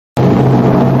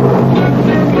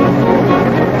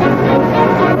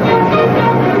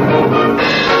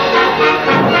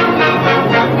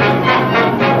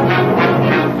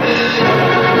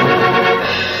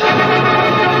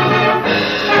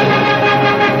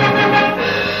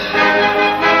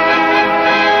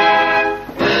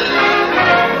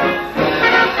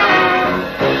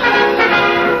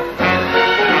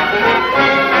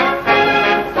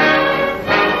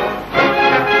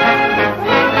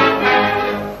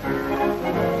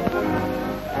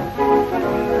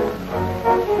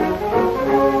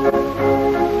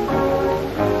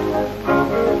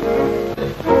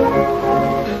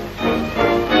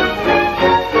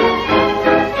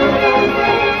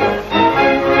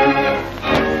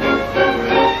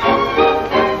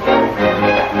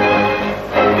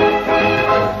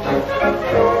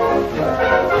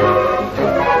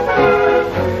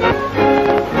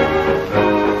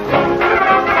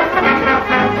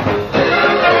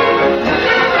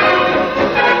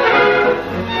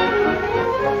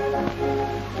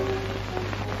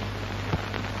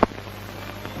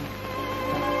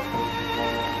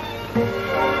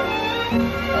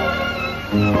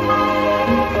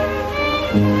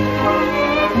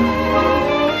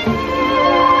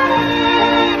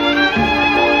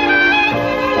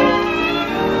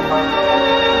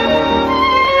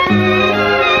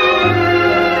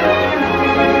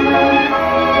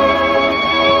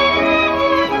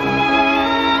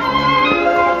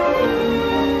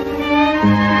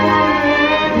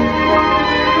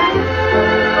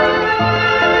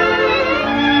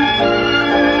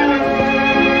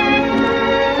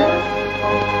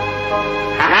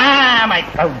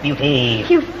Oh, beauty.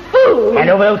 You fool! Hand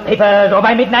over those papers, or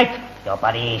by midnight, your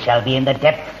body shall be in the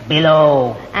depths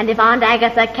below. And if Aunt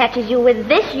Agatha catches you with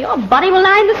this, your body will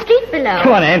lie in the street below.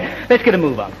 Come on, Anne. Let's get a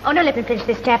move on. Oh, no, let me finish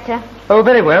this chapter. Oh,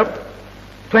 very well.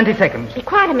 20 seconds. Be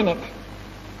quiet a minute.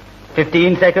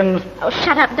 15 seconds. Oh,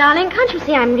 shut up, darling. Can't you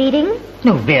see I'm reading?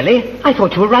 No, really? I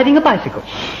thought you were riding a bicycle.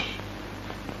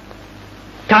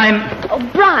 Time. Oh,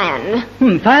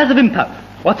 Brian. Fires of impulse.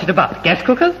 What's it about? Gas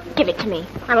cookers? Give it to me.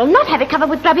 I will not have it covered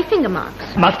with grubby finger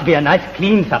marks. Must be a nice,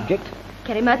 clean subject.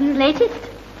 Kerry Merton's latest?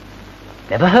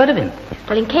 Never heard of him.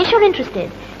 Well, in case you're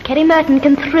interested, Kerry Merton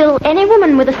can thrill any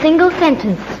woman with a single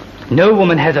sentence. No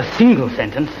woman has a single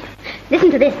sentence.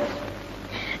 Listen to this.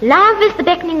 Love is the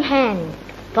beckoning hand.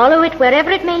 Follow it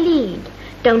wherever it may lead.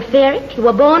 Don't fear it. You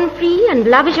were born free, and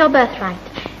love is your birthright.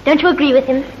 Don't you agree with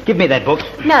him? Give me that book.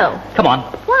 No. Come on.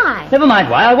 Why? Never mind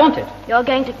why. I want it. You're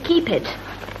going to keep it.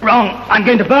 Wrong. I'm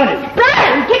going to burn it.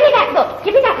 Brian, give me that book.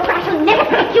 Give me that book. I shall never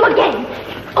speak to you again.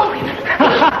 Oh, no,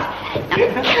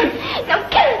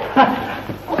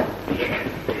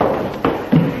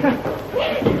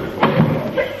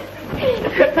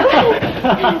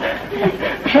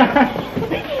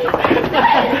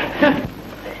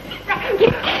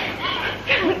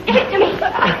 Give it to me.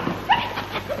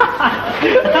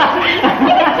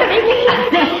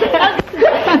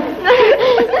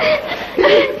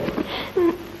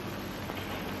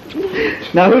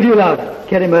 Now, who do you love,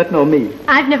 Kerry Merton or me?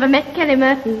 I've never met Kerry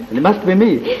Merton. And it must be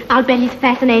me. I'll bet he's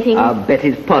fascinating. I'll bet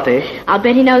he's potty. I'll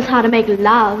bet he knows how to make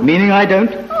love. Meaning I don't?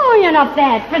 Oh, you're not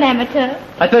bad for an amateur.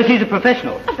 I suppose he's a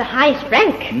professional. Of the highest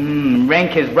rank.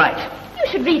 Rank is right. You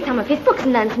should read some of his books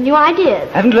and learn some new ideas.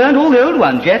 Haven't learned all the old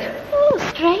ones yet. Oh,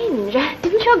 strange.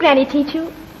 Didn't your granny teach you?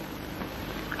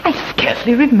 I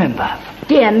scarcely remember.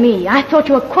 Dear me, I thought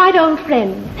you were quite old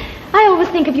friends. I always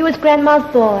think of you as Grandma's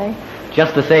boy.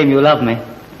 Just the same, you love me.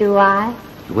 Do I?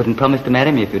 You wouldn't promise to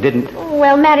marry me if you didn't.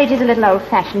 Well, marriage is a little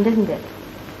old-fashioned, isn't it?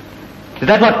 Is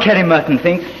that what Kerry Merton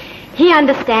thinks? He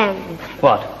understands.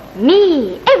 What?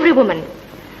 Me, every woman.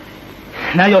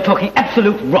 Now you're talking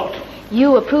absolute rot.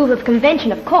 You approve of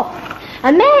convention, of course.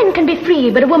 A man can be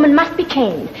free, but a woman must be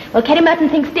chained. Well, Kerry Merton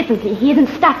thinks differently. He isn't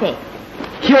stuffy.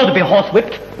 He ought to be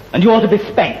horsewhipped, and you ought to be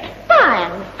spanked.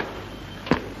 Brian!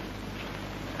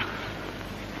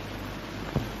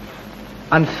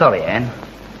 I'm sorry, Anne.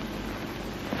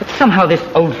 But somehow this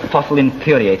old fossil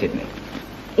infuriated me.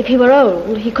 If he were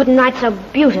old, he couldn't write so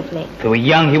beautifully. If he were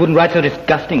young, he wouldn't write so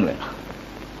disgustingly.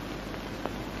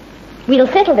 We'll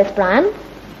settle this, Brian.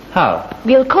 How?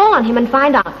 We'll call on him and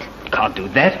find out. Can't do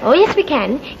that. Oh, yes, we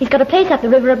can. He's got a place up the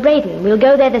river at Braden. We'll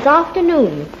go there this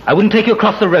afternoon. I wouldn't take you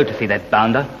across the road to see that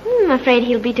bounder. I'm afraid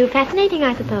he'll be too fascinating,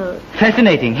 I suppose.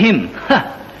 Fascinating, him.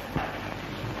 Ha!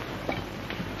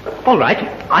 All right,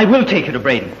 I will take you to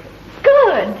Braden.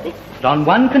 Good. But on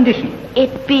one condition.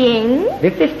 It being?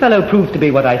 If this fellow proves to be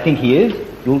what I think he is,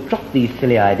 you'll drop these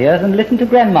silly ideas and listen to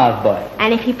Grandma's boy.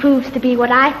 And if he proves to be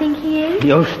what I think he is?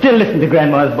 You'll still listen to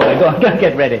Grandma's boy. Go on,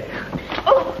 get ready.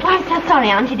 Oh, I'm so sorry,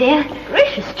 Auntie dear.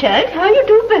 Gracious, Chad, how you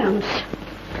do bounce.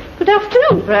 Good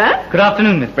afternoon, Brad. Good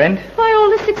afternoon, Miss Brent. Why all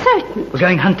this excitement? We're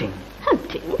going hunting.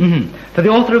 Hunting? For the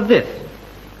author of this.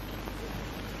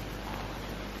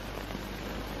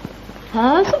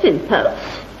 Fires of impulse.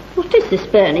 What is this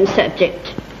burning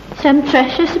subject? Some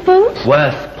trash, I suppose?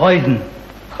 Worse, poison.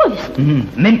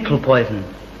 Poison? Mental poison.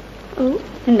 Oh,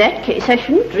 in that case, I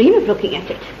shouldn't dream of looking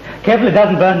at it. Careful it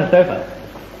doesn't burn the sofa.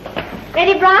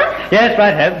 Ready, Brian? Yes,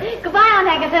 right, Heb. Goodbye, Aunt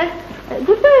Agatha.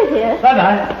 Goodbye, dear.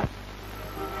 Bye-bye.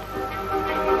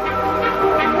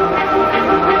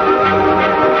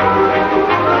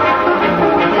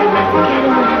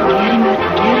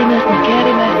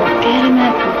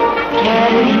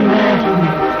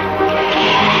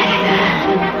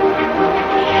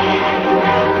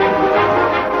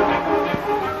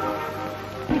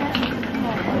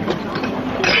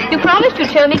 You promised you'd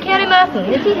show me Kerry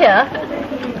Merton. Is he here?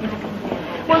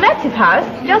 Well, that's his house,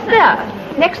 just there,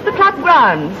 next to the club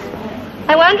grounds.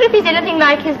 I wonder if he's anything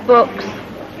like his books.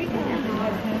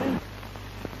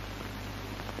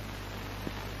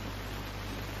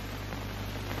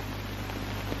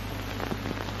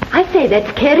 I say,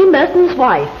 that's Kerry Merton's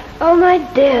wife. Oh, my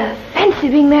dear. Fancy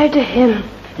being married to him.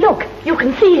 Look, you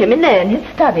can see him in there in his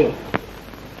study.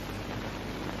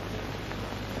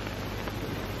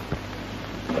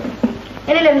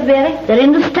 Any letters, Mary? They're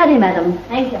in the study, madam.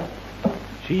 Thank you.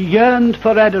 She yearned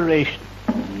for adoration.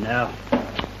 No.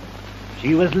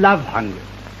 She was love-hungry.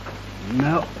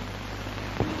 No.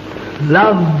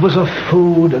 Love was a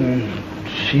food and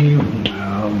she...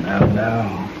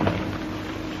 No.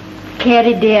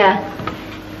 Carrie, dear,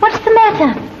 what's the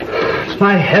matter? It's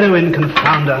my heroin,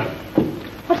 confounder.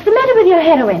 What's the matter with your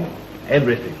heroine?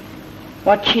 Everything.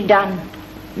 What's she done?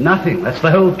 Nothing. That's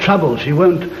the whole trouble. She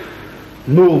won't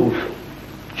move.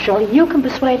 Surely you can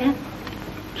persuade her.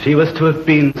 She was to have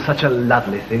been such a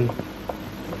lovely thing.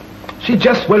 She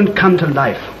just won't come to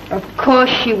life. Of course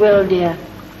she will, dear.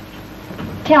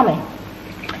 Tell me,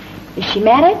 is she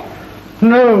married?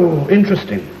 No,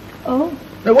 interesting. Oh.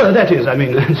 Well, that is, I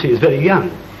mean, she is very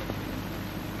young.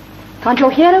 Can't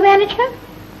your hero manage her?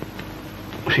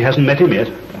 She hasn't met him yet.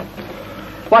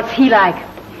 What's he like?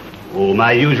 Oh,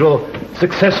 my usual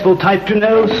successful type, you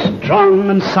know, strong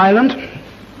and silent.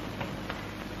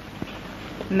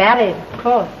 Married, of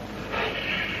course.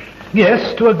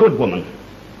 Yes, to a good woman.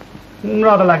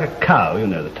 Rather like a cow, you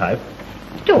know the type.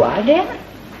 Do I, dear?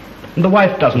 And the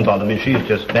wife doesn't bother me, she's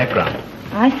just background.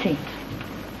 I see.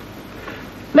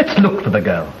 Let's look for the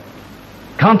girl.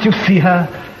 Can't you see her?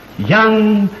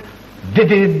 Young,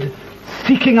 vivid,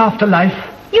 seeking after life.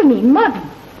 You mean modern?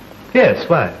 Yes,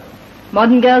 why?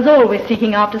 Modern girls always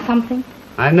seeking after something.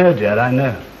 I know, dear, I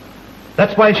know.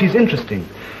 That's why she's interesting.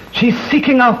 She's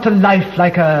seeking after life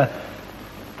like a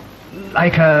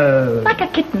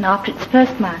kitten after its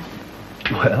first mouse.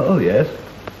 Well, yes.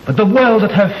 But the world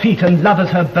at her feet and love is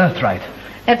her birthright.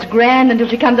 That's grand until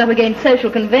she comes up against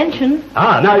social convention.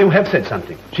 Ah, now you have said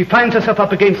something. She finds herself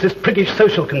up against this priggish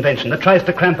social convention that tries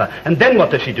to cramp her. And then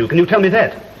what does she do? Can you tell me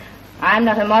that? I'm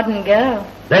not a modern girl.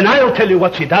 Then I'll tell you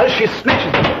what she does. She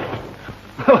smashes it.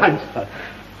 Oh, I'm sorry.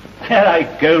 There I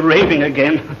go, raving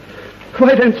again.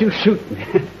 Why don't you shoot me?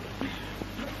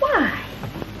 Why?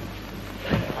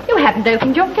 You haven't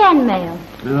opened your fan mail.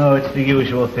 No, it's the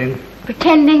usual thing.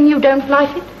 Pretending you don't like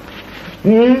it?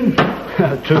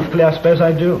 Truthfully, I suppose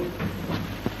I do.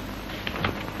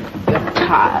 You're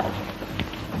tired.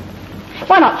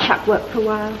 Why not chuck work for a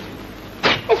while?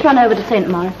 Let's run over to St.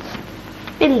 Moritz.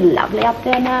 Be lovely up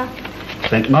there now.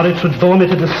 St. Moritz would bore me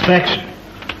to distraction.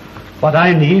 What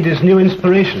I need is new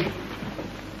inspiration.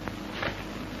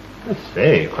 I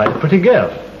say, quite a pretty girl.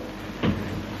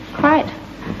 Quite.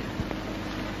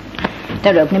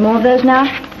 Don't open any more of those now.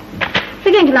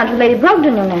 We're going to lunch with Lady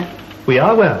Brogden, you know. We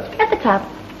are, well. At the club.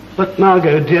 But,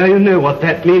 Margot, dear, you know what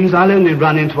that means. I'll only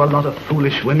run into a lot of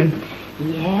foolish women.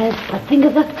 Yes, but think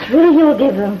of the thrill you'll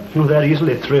give them. Oh, they're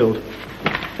easily thrilled.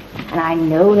 And I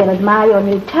know they'll admire your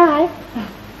new tie.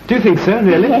 Do you think so,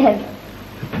 really? Yes.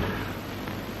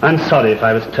 I'm sorry if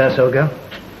I was terse, old girl.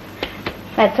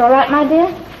 That's all right, my dear.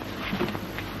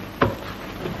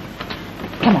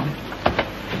 Come on.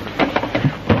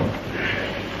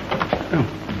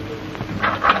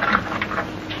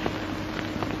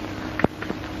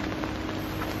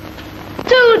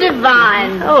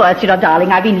 Divine. Oh, Ursula,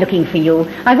 darling, I've been looking for you.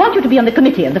 I want you to be on the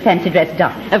committee of the fancy dress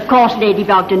dance. Of course, Lady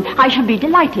Brogden. I shall be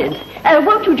delighted.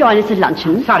 Won't you join us at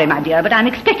luncheon? Sorry, my dear, but I'm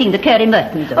expecting the Carey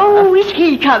Mertons. Oh, is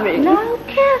he coming? Now,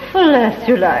 careful,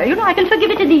 Ursula. You know, I can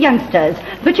forgive it to the youngsters,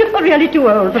 but you're really too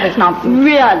old for this nonsense.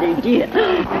 Really, dear.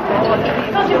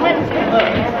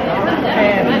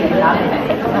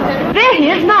 There he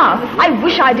is now. I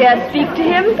wish I dared speak to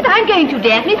him, but I'm going to,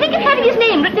 Daphne. Think of having his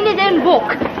name written in his own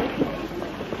book.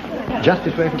 Just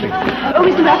this way for me. Oh,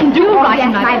 Mr. Merton, do write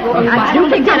in my book. I don't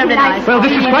think terribly nice. Well,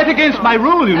 this is quite against my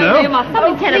rule, you know.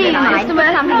 Something terribly nice. Mr.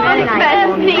 Merton, something very nice.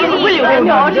 Please, will you bring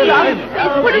your love?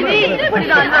 Put it in. Put it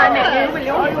on my neck. Will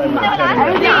you?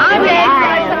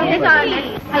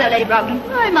 Hello, Lady Brogden.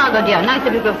 Hi, Margot, dear. Nice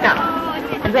of you to have come.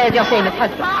 And where's your famous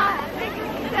husband?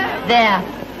 There.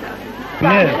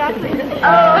 Yes.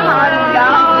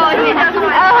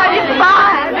 It's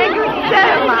fine. Thank you so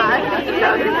much.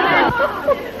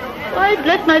 I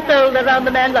bless my soul, they're round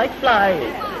the man like flies.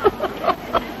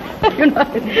 You know,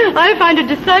 I find it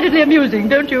decidedly amusing,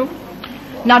 don't you?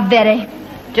 Not very.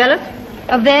 Jealous?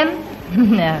 Of them?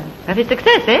 No. Of his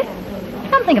success, eh?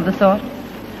 Something of the sort.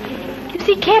 You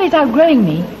see, Carey's outgrowing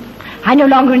me. I no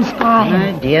longer inspire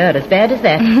him. Oh, dear, as bad as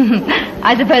that.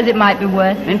 I suppose it might be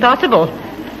worse. Impossible.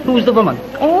 Who's the woman?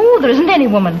 Oh, there isn't any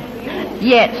woman.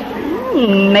 Yet.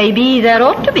 Maybe there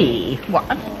ought to be.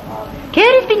 What?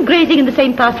 Carey's been grazing in the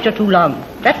same pasture too long.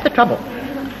 That's the trouble.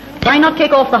 Why not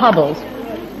take off the hobbles?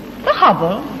 The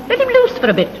hobble? Let him loose for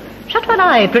a bit. Shut one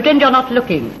eye. Pretend you're not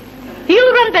looking.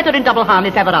 He'll run better in double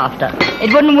harness ever after.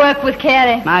 It wouldn't work with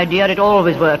Carey. My dear, it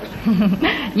always works.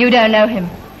 You don't know him.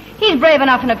 He's brave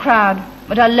enough in a crowd,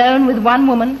 but alone with one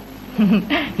woman,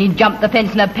 he'd jump the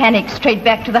fence in a panic straight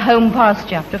back to the home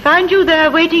pasture. To find you there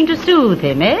waiting to soothe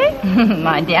him, eh?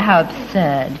 My dear, how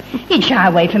absurd. He'd shy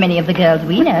away from any of the girls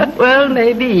we know. Well,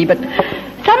 maybe, but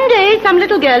someday some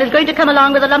little girl is going to come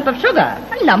along with a lump of sugar.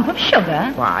 A lump of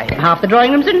sugar? Why, in half the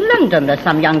drawing rooms in London, there's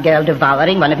some young girl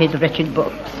devouring one of his wretched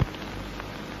books.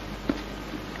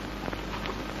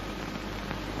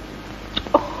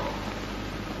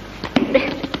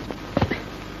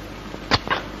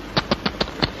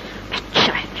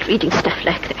 Reading stuff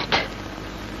like that.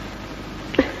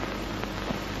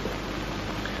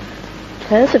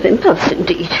 Tales of impulse,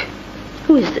 indeed.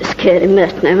 Who is this Carey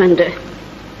Merton, I wonder?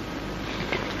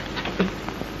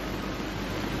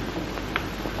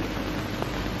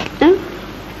 Oh?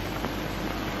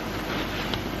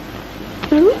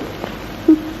 Oh?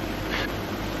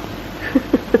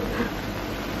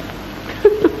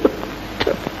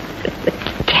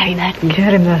 Carey Merton.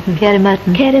 Carey Merton. Carey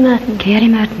Merton. Carey Merton. Carey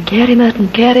Merton. Carey Merton.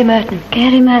 Carey Merton.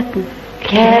 Carey Merton.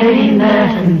 Carey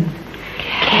Merton.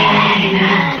 Carey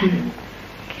Merton.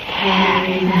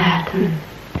 Carey Merton.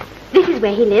 This is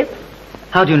where he lives.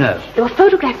 How do you know? There were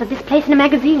photographs of this place in a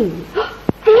magazine.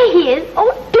 There he is.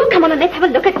 Oh, do come on and let's have a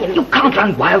look at him. You can't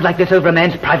run wild like this over a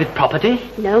man's private property.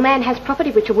 No man has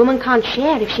property which a woman can't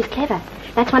share if she's clever.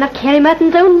 That's one of Carey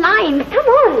Merton's own lines. Come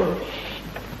on.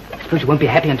 I suppose you won't be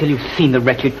happy until you've seen the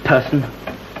wretched person.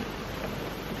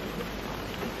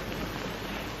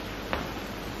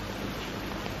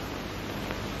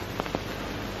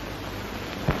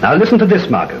 Now listen to this,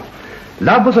 Margot.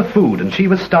 Love was a food and she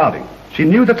was starving. She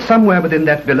knew that somewhere within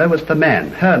that villa was the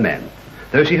man, her man.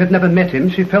 Though she had never met him,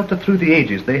 she felt that through the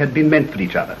ages they had been meant for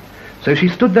each other. So she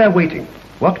stood there waiting.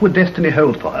 What would destiny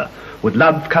hold for her? Would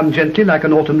love come gently like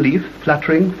an autumn leaf,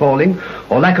 fluttering, falling,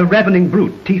 or like a ravening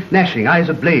brute, teeth gnashing, eyes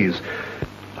ablaze?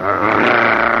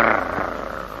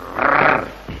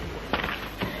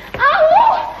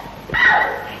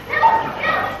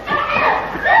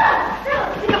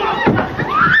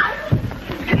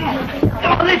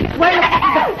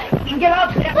 Get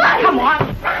out! Come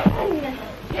on!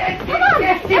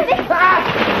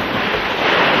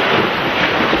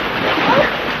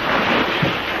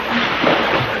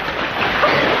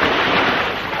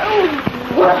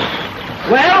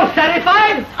 Well,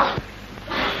 satisfied?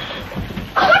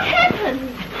 What happened?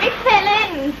 It fell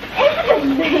in.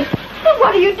 Evidently. Well,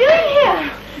 what are you doing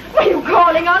here? Were you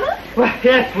calling on us? Well,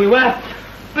 yes, we were.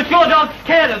 But your dog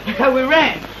scared us, and so we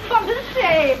ran. What a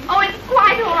shame. Oh, it's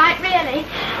quite all right, really.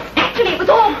 Actually, it was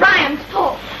all Brian's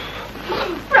fault.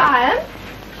 Brian?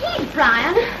 He's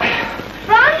Brian.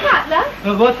 Brian Cutler?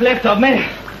 Well, what's left of me?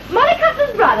 Molly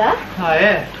Cutler's brother? Oh,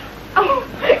 yes. Oh,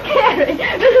 Carey,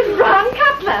 this is Brian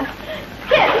Cutler.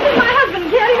 Yes, this is my husband,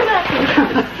 Carey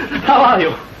Merton. How are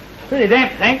you? Pretty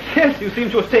damp, thanks. Yes, you seem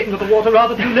to have taken to the water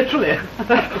rather too literally.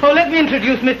 Oh, let me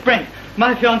introduce Miss Brent,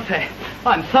 my fiancée.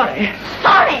 I'm sorry.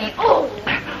 Sorry. Oh.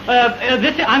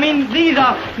 These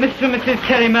are Mr. and Mrs.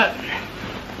 Carey Merton.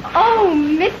 Oh,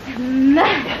 Miss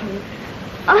Merton.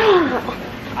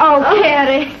 Oh,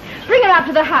 Carey. Bring her up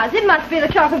to the house. It must be the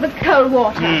shock of the cold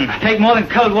water. Take more than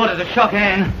cold water to shock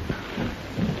Anne.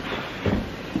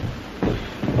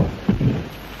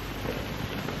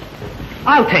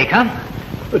 I'll take her.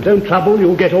 But don't trouble,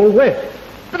 you'll get all wet.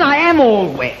 But I am all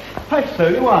wet. Right, so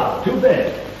you are. Too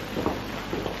bad.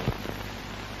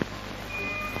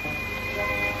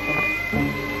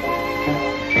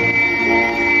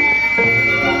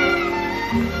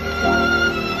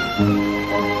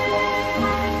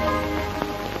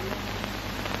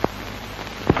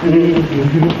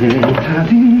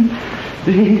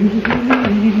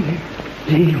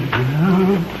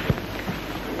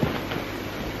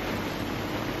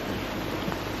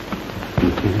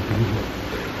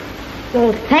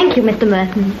 Well, thank you, Mr.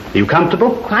 Merton. Are you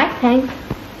comfortable? Quite, thanks.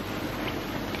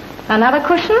 Another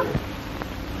cushion?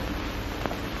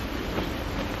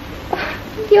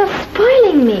 You're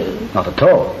spoiling me. Not at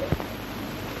all.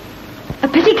 A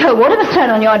pity cold water was thrown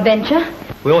on your adventure.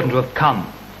 We oughtn't to have come.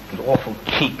 It was awful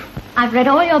cheap. I've read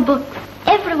all your books,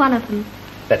 every one of them.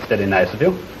 That's very nice of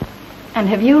you. And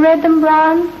have you read them,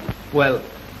 Brian? Well,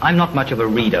 I'm not much of a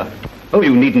reader. Oh,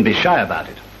 you needn't be shy about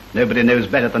it. Nobody knows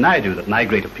better than I do that my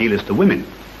great appeal is to women.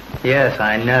 Yes,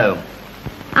 I know.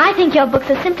 I think your books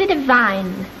are simply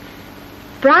divine.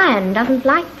 Brian doesn't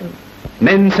like them.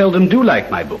 Men seldom do like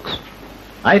my books.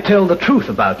 I tell the truth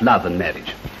about love and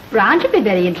marriage. Brian should be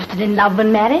very interested in love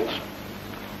and marriage.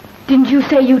 Didn't you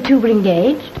say you two were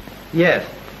engaged? Yes,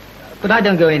 but I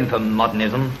don't go in for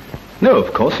modernism. No,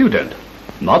 of course you don't.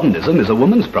 Modernism is a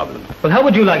woman's problem. Well, how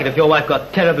would you like it if your wife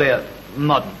got terribly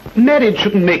modern? Marriage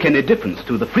shouldn't make any difference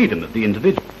to the freedom of the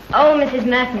individual. Oh, Mrs.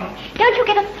 Merton, don't you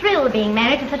get a thrill being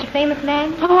married to such a famous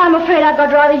man? Oh, I'm afraid I've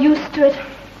got rather used to it.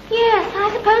 Yes,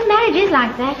 I suppose marriage is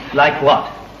like that. Like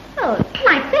what? Oh,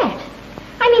 like that.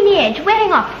 I mean the edge,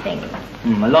 wearing off things.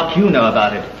 A lot you know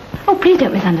about it. Oh, please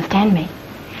don't misunderstand me.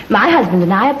 My husband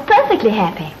and I are perfectly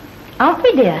happy. Aren't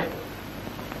we, dear?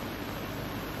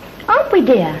 Aren't we,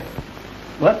 dear?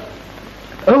 What?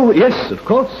 Oh, yes, of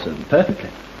course, perfectly.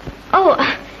 Oh,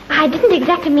 I didn't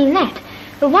exactly mean that.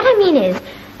 What I mean is,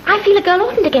 I feel a girl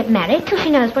oughtn't to get married till she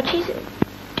knows what she's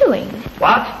doing.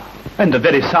 What? And a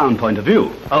very sound point of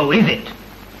view. Oh, is it?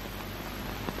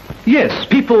 Yes,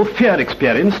 people fear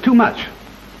experience too much.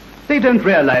 They don't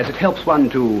realize it helps one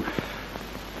to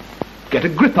get a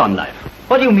grip on life.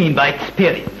 What do you mean by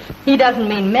experience? He doesn't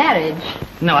mean marriage.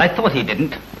 No, I thought he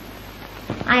didn't.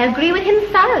 I agree with him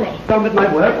thoroughly. Done with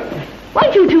my work? Why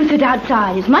don't you two sit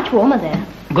outside? It's much warmer there.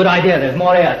 Good idea. There's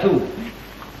more air, too.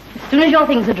 As soon as your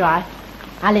things are dry,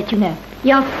 I'll let you know.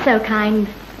 You're so kind.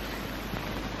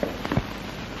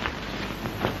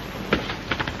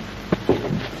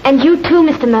 And you too,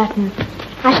 Mr. Merton.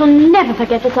 I shall never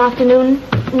forget this afternoon.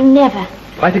 Never.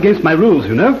 Quite against my rules,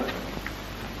 you know.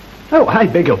 Oh, I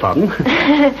beg your pardon.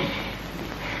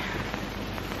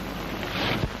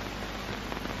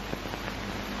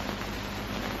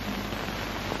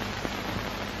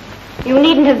 You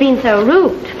needn't have been so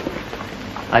rude.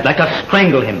 I'd like to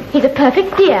strangle him. He's a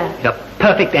perfect dear. He's a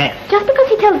perfect ass. Just because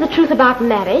he tells the truth about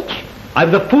marriage. I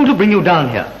was a fool to bring you down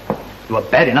here. You were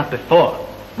bad enough before.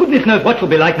 Goodness knows what you'll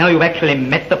be like now you've actually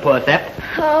met the poor sap.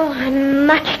 Oh, I'm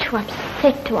much too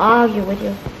upset to argue with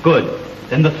you. Good.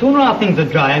 Then the sooner our things are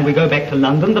dry and we go back to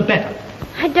London, the better.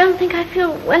 I don't think I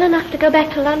feel well enough to go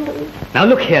back to London. Now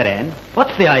look here, Anne.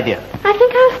 What's the idea? I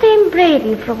think I'll stay in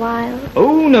Braden for a while.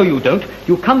 Oh, no, you don't.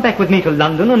 You come back with me to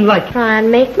London and like... Try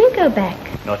and make me go back.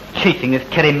 You're chasing this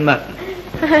Kerry Merton.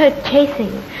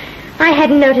 Chasing. I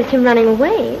hadn't noticed him running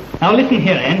away. Now listen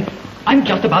here, Anne. I'm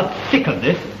just about sick of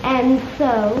this. And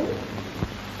so?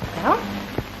 Well,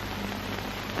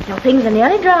 your things are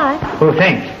nearly dry. Oh,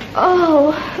 thanks.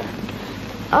 Oh,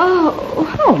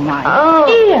 my Oh.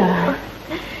 dear.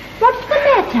 What's the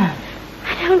matter?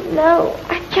 I don't know.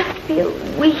 I just feel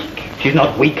weak. She's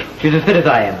not weak. She's as fit as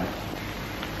I am.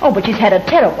 Oh, but she's had a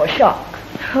terrible shock.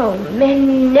 Oh,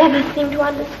 men never seem to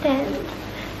understand.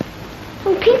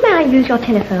 Oh, please may I use your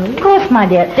telephone? Of course, my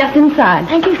dear. Just inside.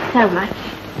 Thank you so much.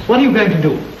 What are you going to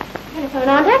do? Telephone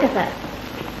Aunt Agatha.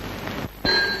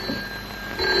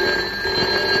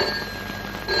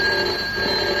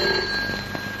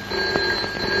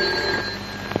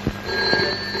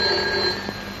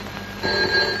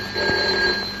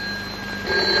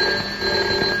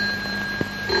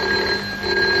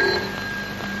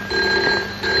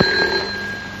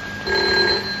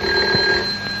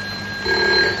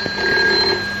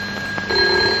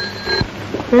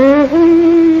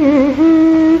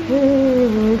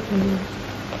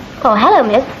 Oh, hello,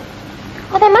 miss.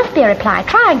 Oh, there must be a reply.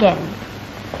 Try again.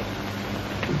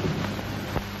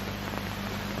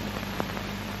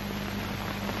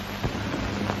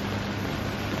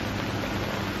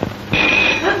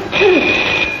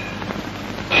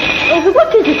 Oh,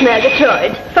 what is it,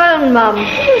 Murgatroyd? Phone, Mum.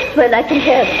 Yes, well, I can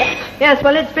hear that. Yes,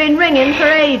 well, it's been ringing for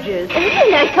ages.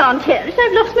 Well, I can't hear it.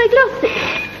 I've lost my glasses.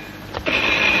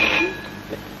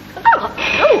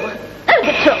 Oh,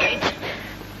 Murgatroyd.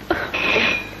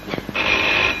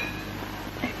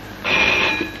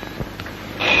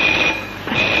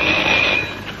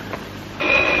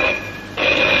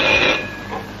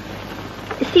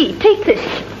 See, take this.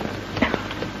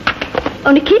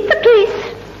 Only keep the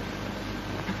peace.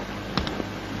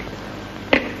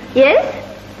 Yes?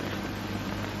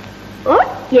 What?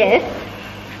 Yes.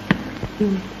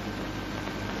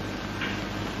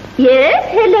 Yes,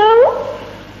 hello?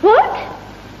 What?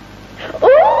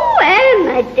 Oh, Anne,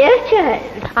 my dear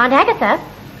child. Aunt Agatha,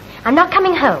 I'm not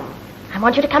coming home. I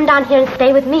want you to come down here and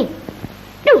stay with me.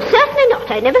 No, certainly not.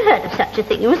 I never heard of such a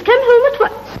thing. You must come home at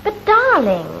once. But,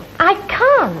 darling, I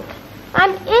can't.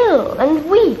 I'm ill and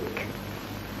weak.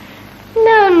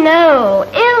 No,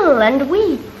 ill and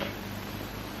weak.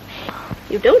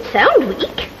 You don't sound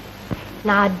weak.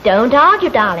 Now, don't argue,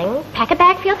 darling. Pack a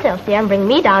bag for yourself, dear, and bring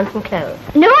me down some clothes.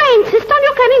 No, I insist on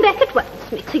your coming back at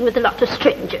once, mixing with a lot of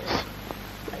strangers.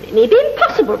 Well, they may be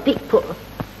impossible people.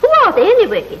 Who are they,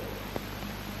 anyway?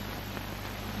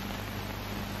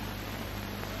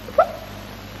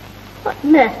 What,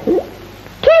 Merton?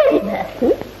 Carey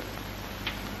Merton?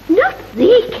 Not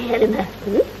the Carey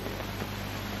Merton.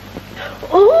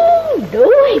 Oh, Oh,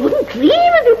 no, he wouldn't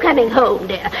dream of you coming home,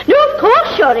 dear. No, of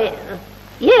course you're ill.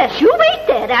 Yes, you wait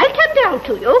there. I'll come down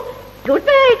to you.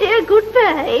 Goodbye, dear,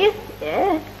 goodbye.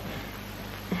 Yes.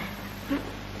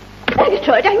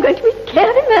 Gertrude, I'm going to meet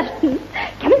Carrie Merton.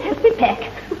 Come and help me pack.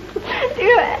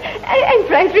 I'm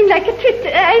twittering like a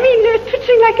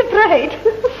twittering like a bride.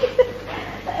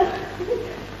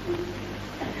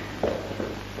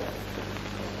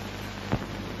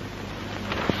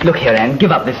 Look here, Anne,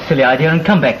 give up this silly idea and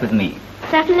come back with me.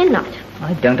 Certainly not.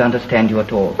 I don't understand you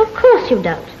at all. Of course you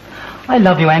don't. I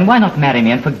love you, Anne. Why not marry me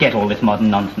and forget all this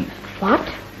modern nonsense? What?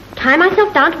 Tie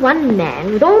myself down to one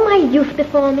man with all my youth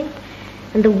before me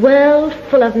and the world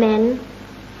full of men?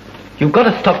 You've got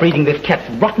to stop reading this chap's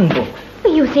rotten books.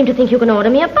 Well, you seem to think you can order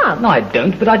me about. No, I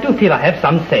don't, but I do feel I have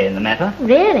some say in the matter.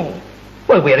 Really?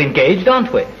 Well, we're engaged,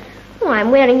 aren't we? Oh, I'm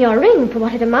wearing your ring for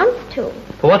what it amounts to.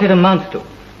 For what it amounts to.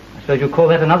 I suppose you call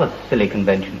that another silly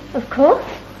convention. Of course.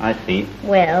 I see.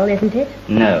 Well, isn't it?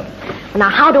 No. Well, now,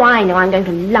 how do I know I'm going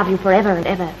to love you forever and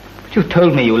ever? But you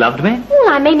told me you loved me. Well,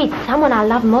 I may meet someone I'll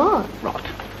love more. Rot.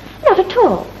 Not at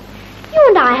all. You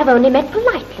and I have only met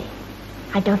politely.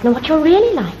 I don't know what you're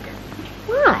really like.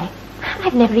 Why?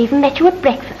 I've never even met you at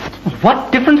breakfast.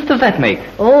 What difference does that make?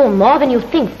 Oh, more than you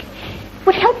think. It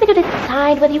would help me to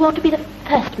decide whether you ought to be the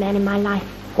first man in my life.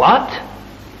 What?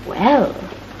 Well,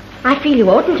 I feel you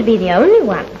oughtn't to be the only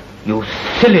one. You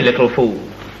silly little fool.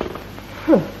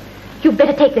 You'd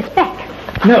better take this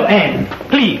back. No, Anne,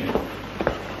 please.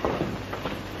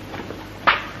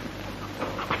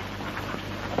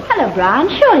 Hello, Brian.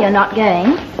 Sure you're not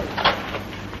going?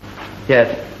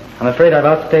 Yes, I'm afraid I've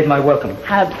outstayed my welcome.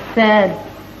 How absurd.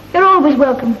 You're always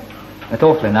welcome. That's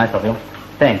awfully nice of you.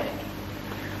 Thanks.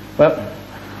 Well,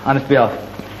 I must be off.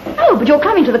 Oh, but you're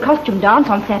coming to the costume dance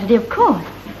on Saturday, of course.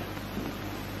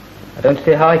 I don't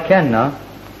see how I can now.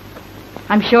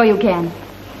 I'm sure you can.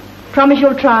 Promise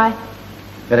you'll try.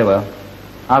 Very well.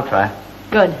 I'll try.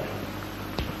 Good.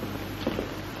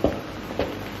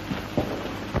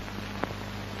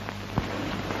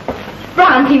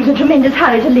 Brian seems in a tremendous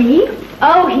hurry to leave.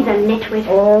 Oh, he's a nitwit.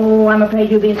 Oh, I'm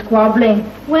afraid you'll be squabbling.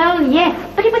 Well, yes,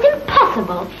 but it was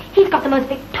impossible. He's got the most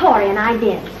Victorian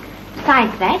ideas.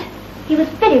 Besides that, he was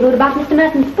very rude about Mr.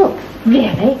 Merton's books.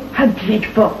 Really? How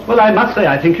dreadful. Well, I must say,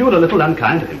 I think you were a little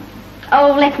unkind to him.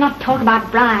 Oh, let's not talk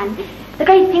about Brian. The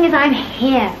great thing is I'm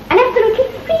here, and absolutely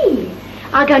free.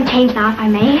 I'll go and change now if I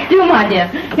may. Do, my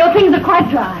dear. Your things are quite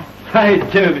dry. By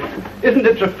Jove, isn't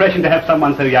it refreshing to have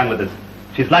someone so young with us?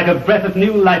 She's like a breath of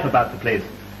new life about the place.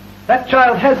 That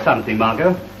child has something,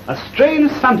 Margot. A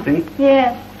strange something.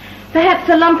 Yes. Perhaps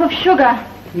a lump of sugar.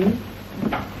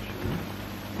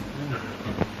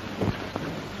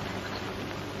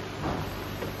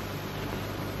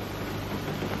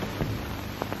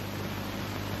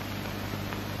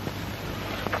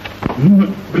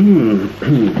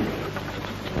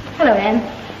 Hello, Anne.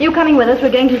 You coming with us?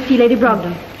 We're going to see Lady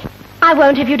Brogden. I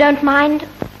won't if you don't mind.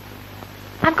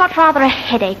 I've got rather a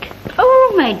headache.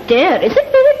 Oh, my dear, is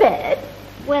it very bad?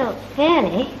 Well,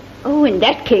 fairly. Oh, in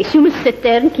that case, you must sit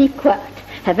there and keep quiet.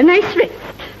 Have a nice rest.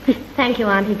 Thank you,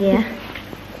 Auntie dear.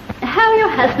 How your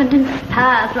husband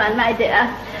inspires one, my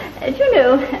dear. You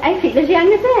know, I feel as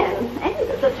young as Anne, and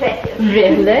as attractive.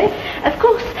 Really? Of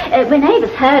course, when I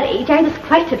was her age, I was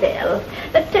quite a belle.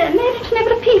 But marriage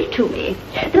never appealed to me.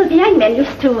 Those young men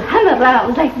used to hum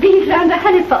around like bees round a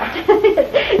honey pot.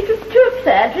 It was too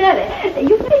absurd, really.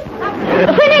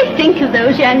 When I think of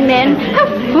those young men, how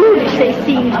foolish they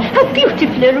seemed. How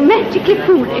beautifully, romantically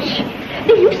foolish.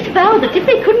 They used to vow that if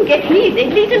they couldn't get me,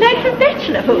 they'd lead a life of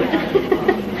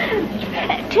bachelorhood.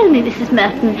 Tell me, Mrs.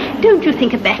 Merton, don't you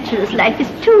think a bachelor's life is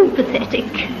too pathetic?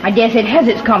 I guess it has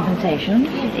its compensations.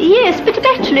 Yes, but a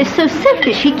bachelor is so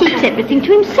selfish, he keeps everything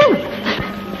to himself.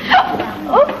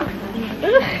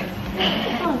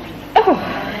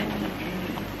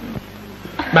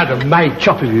 Madam, my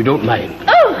chop if you don't mind.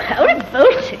 Oh, how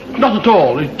revolting. Not at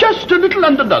all. It's just a little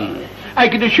underdone. I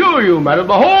can assure you, madam,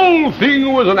 the whole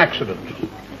thing was an accident.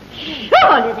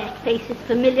 Surely that face is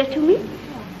familiar to me.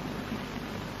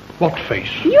 What face?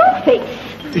 Your face.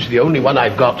 It's the only one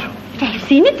I've got. But I've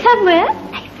seen it somewhere.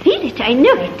 I feel it, I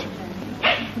know it.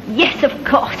 Yes, of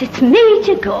course, it's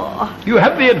Major Gore. You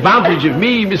have the advantage of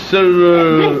me,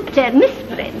 Mr. Miss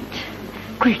Brent.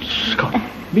 Great Scott.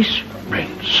 Miss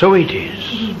Brent, so it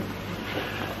is.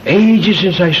 Ages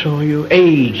since I saw you,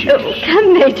 ages. Oh,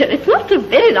 come, Major, it's not so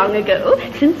very long ago,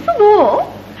 since the war.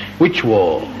 Which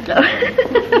war?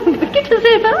 Wicked as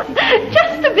ever.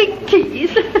 Just a big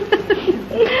tease.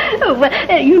 Oh,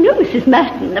 well, you know Mrs.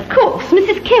 Merton, of course,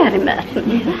 Mrs. Carey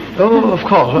Merton. Oh, of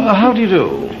course. How do you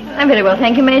do? I'm very well,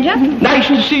 thank you, Major. Nice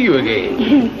to see you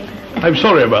again. I'm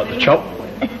sorry about the chop.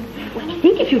 I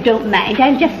think if you don't mind,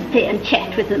 I'll just stay and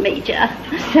chat with the Major.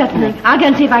 Certainly. I'll go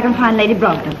and see if I can find Lady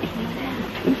Brogden.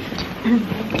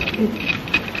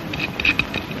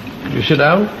 You sit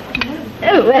down.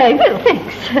 Oh, I will,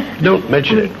 thanks. Don't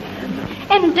mention it.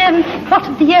 And what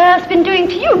have the years been doing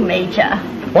to you, Major?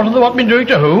 What have the what been doing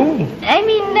to who? I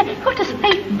mean, what has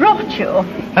fate brought you?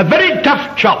 A very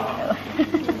tough chop.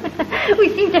 We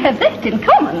seem to have that in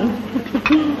common.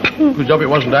 Good job it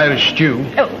wasn't Irish stew.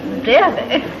 Oh,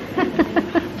 really?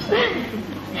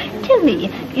 Tell me,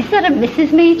 is there a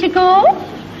Mrs. Major Gore?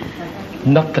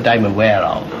 Not that I'm aware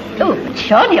of. Oh, but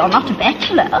surely you're not a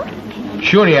bachelor.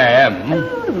 Surely I am.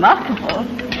 Oh, remarkable.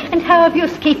 And how have you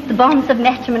escaped the bonds of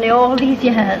matrimony all these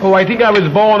years? Oh, I think I was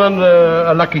born under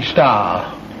a lucky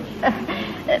star.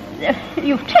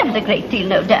 You've travelled a great deal,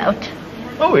 no doubt.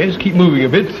 Oh, yes, keep moving a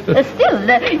bit. Still,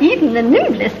 even the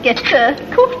nimblest get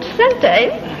caught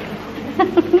sometimes.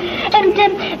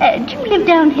 And do you live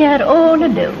down here all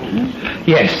alone?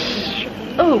 Yes.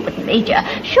 Oh, but Major,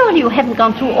 surely you haven't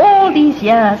gone through all these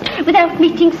years without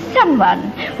meeting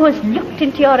someone who has looked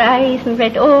into your eyes and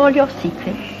read all your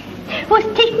secrets, who has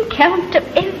taken count of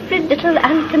every little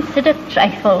unconsidered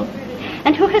trifle,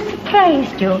 and who has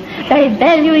surprised you by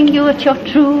valuing you at your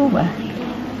true worth.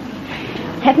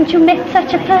 Haven't you met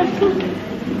such a person?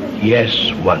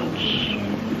 Yes, once.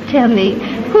 Tell me,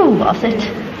 who was it?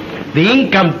 The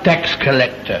income tax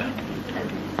collector.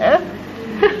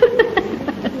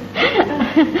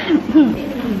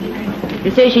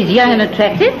 You say she's young and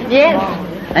attractive? Yes.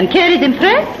 And Carrie's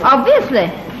impressed?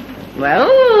 Obviously. Well,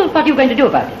 what are you going to do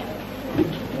about it?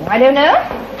 I don't know.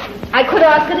 I could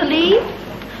ask her to leave.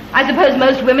 I suppose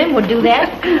most women would do that,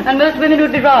 and most women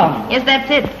would be wrong. Yes, that's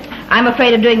it. I'm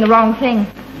afraid of doing the wrong thing.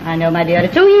 I know, my dear.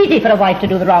 It's so easy for a wife to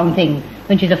do the wrong thing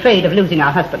when she's afraid of losing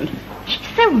her husband. She's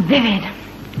so vivid.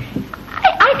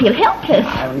 I feel helpless.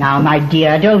 Oh, now, my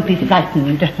dear, don't be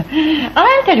frightened.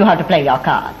 I'll tell you how to play your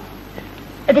cards.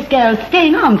 This girl's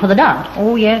staying on for the dance.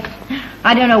 Oh, yes.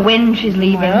 I don't know when she's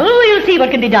leaving. Well, we'll see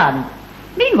what can be done.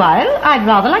 Meanwhile, I'd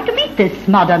rather like to meet this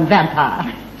modern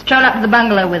vampire. Stroll up to the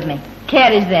bungalow with me.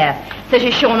 Carrie's there, so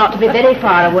she's sure not to be very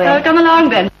far away. Oh, come along,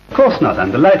 then. Of course not.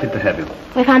 I'm delighted to have you.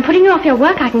 Well, if I'm putting you off your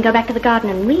work, I can go back to the garden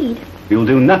and read. You'll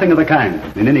do nothing of the kind.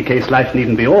 In any case, life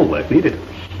needn't be all work, need it?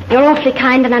 You're awfully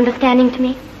kind and understanding to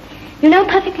me. You know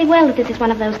perfectly well that this is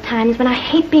one of those times when I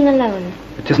hate being alone.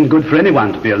 It isn't good for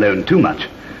anyone to be alone too much.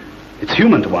 It's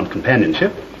human to want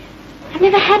companionship. I've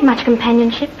never had much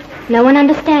companionship. No one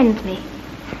understands me.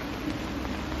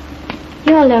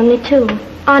 You're lonely too,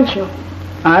 aren't you?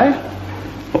 I?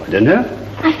 Oh, I don't know.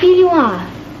 I feel you are.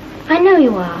 I know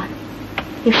you are.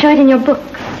 You show it in your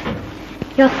books.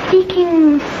 You're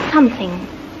seeking something.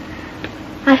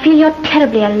 I feel you're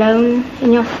terribly alone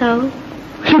in your soul.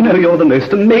 You know, you're the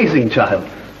most amazing child.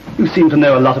 You seem to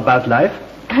know a lot about life.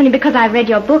 Only because I've read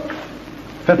your books.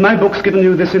 Have my books given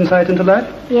you this insight into life?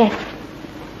 Yes.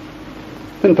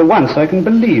 Then for once I can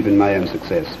believe in my own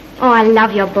success. Oh, I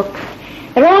love your books.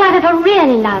 They're all I've ever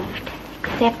really loved.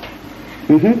 Except...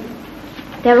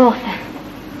 their author.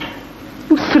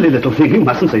 You silly little thing. You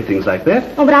mustn't say things like that.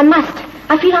 Oh, but I must.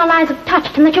 I feel our lives have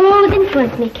touched and that you always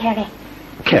influence me, Carrie.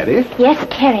 Carrie? Yes,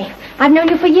 Carrie. I've known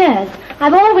you for years.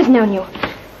 I've always known you.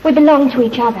 We belong to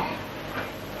each other.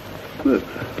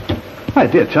 My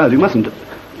dear child, you mustn't...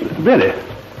 Really?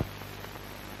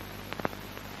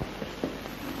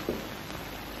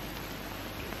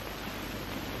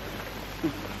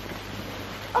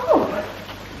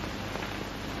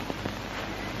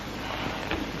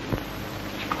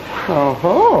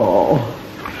 Oh.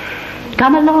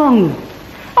 Come along.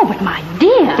 Oh, but my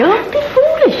dear. Don't be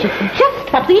foolish. It's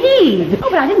just what we need. Oh,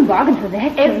 but I didn't bargain for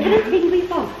that. Everything we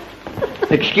want.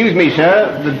 Excuse me,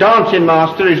 sir. The dancing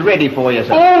master is ready for you,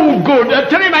 sir. Oh, good.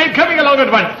 Tell him I'm coming along at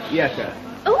once. Yes, sir.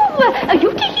 Oh, are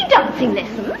you taking dancing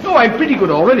lessons? Oh, I'm pretty good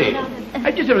already.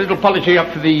 I just have a little polishing up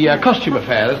for the costume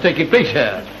affair that's taking place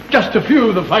here. Just a few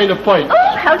of the finer points.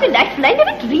 Oh, how delightful. I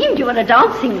never dreamed you were a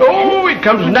dancing man. Oh, it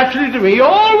comes naturally to me.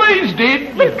 Always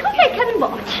did. Well, could I come and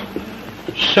watch?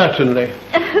 Certainly.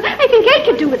 I think I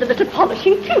could do with a little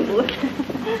polishing, too.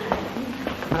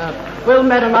 Well,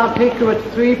 madam, I'll take you at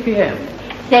 3 p.m.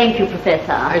 Thank you,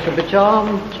 Professor. I shall be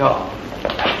charmed.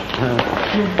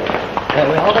 There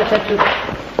we are. That's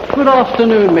it. Good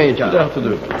afternoon, Major. Good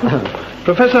afternoon.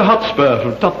 Professor Hotspur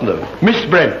from Tottenham. Miss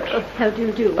Brent. How do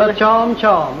you do? Charmed.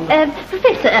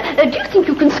 Professor, do you think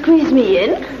you can squeeze me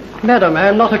in? Madam, I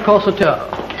am not a corseteur.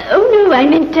 Oh, no, I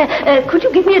meant, could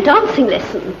you give me a dancing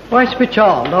lesson? Why, be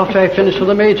charmed after I finish with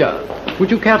the Major.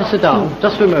 Would you care to sit down?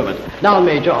 Just for a moment. Now,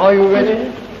 Major, are you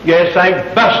ready? Yes,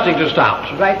 I'm bursting to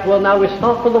start. Right, well, now we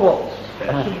start with the waltz.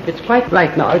 It's quite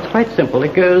right now. It's quite simple.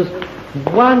 It goes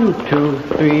 1, 2,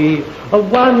 3.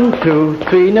 1, 2,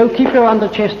 3. No, keep your under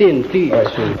chest in, please.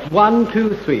 1,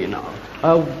 2, 3 now.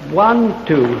 1,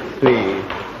 2, 3.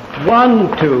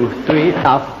 1, 2, 3.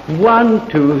 Now, 1,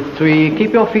 2, 3.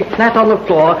 Keep your feet flat on the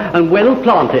floor and well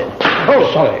planted. Oh,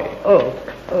 sorry. Oh.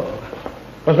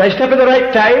 Was my step at the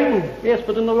right time? Yes,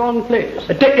 but in the wrong place.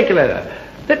 A technical error.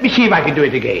 Let me see if I can do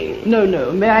it again.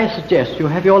 No. May I suggest you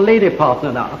have your lady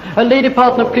partner now? A lady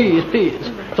partner, please.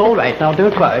 It's all right now.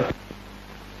 Don't worry.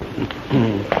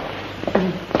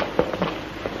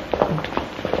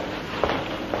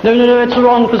 No. It's the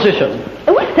wrong position.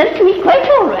 Oh, it felt to me quite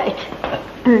all right.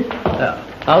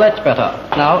 Now that's better.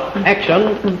 Now,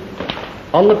 action.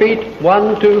 On the beat,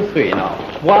 1, 2, 3 now.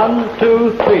 1,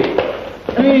 2, 3.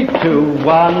 3, 2,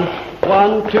 1.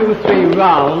 1, 2, 3.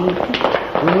 Round.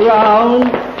 Round.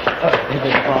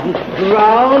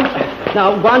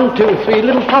 Now, 1, 2, 3. A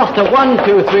little faster. 1,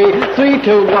 2, 3. 3,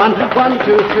 2, 1. 1,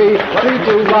 2, 3. 3,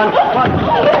 2, 1. 1.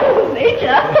 Oh,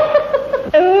 Major.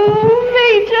 Oh,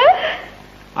 Major.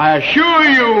 I assure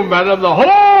you, madam, the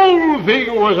whole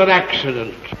thing was an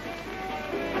accident.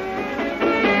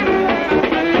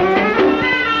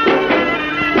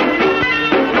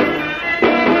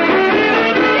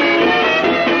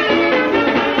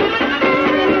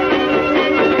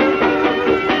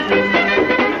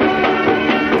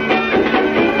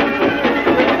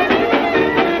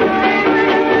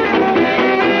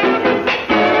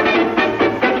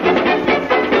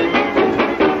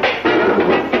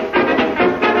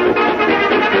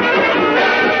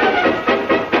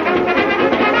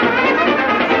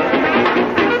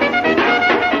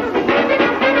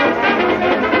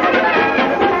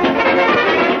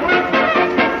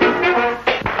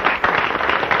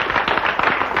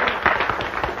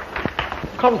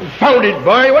 Confounded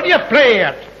boy, what are you playing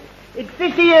at? It's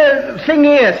this here thing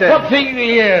here, sir. What thing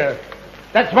here?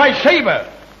 That's my sabre.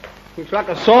 Looks like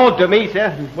a sword to me,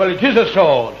 sir. Well, it is a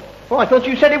sword. Oh, I thought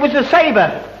you said it was a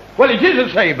sabre. Well, it is a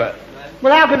sabre.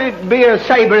 Well, how can it be a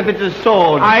sabre if it's a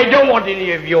sword? I don't want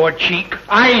any of your cheek.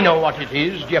 I know what it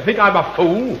is. Do you think I'm a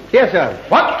fool? Yes, sir.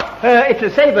 What? It's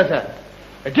a sabre, sir.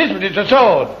 It isn't, it's a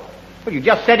sword. Well, you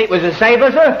just said it was a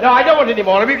sabre, sir. No, I don't want any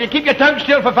more of you. Can you keep your tongue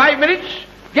still for 5 minutes?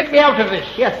 Get me out of this.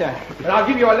 Yes, sir. And I'll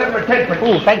give you 11 or 10 pence.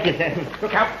 Oh, thank you, sir.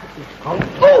 Look out.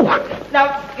 Oh!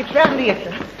 Now, it's round here,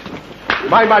 sir.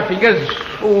 Mind my fingers.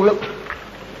 Oh, look.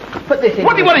 Put this in.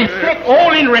 What do you want to flip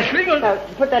all in wrestling? No,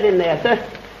 put that in there, sir.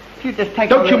 You just take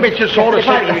Don't you mix your sword or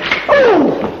something.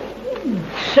 Oh!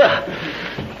 Sir.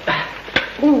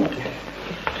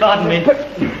 Pardon me.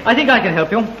 I think I can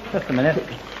help you. Just a minute.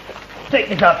 Take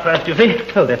this out first, you see.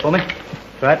 Hold that for me.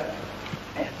 Right.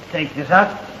 Take this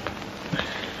out.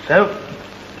 So.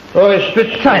 Oh, it's a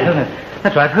bit Tight, isn't it?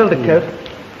 That's right. Hold it close.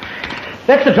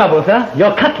 That's the trouble, sir.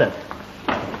 Your cutlass.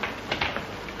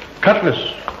 Cutlass.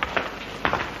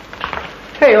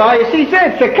 Here you are, you see, sir.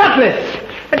 It's a cutlass.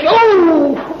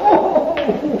 Oh!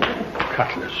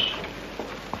 Cutlass.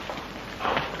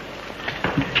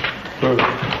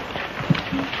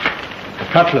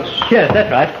 Cutlass. Yes,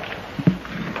 that's right.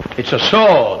 It's a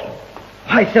sword.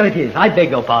 Why, so it is. I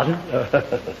beg your pardon.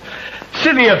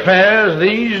 Silly affairs,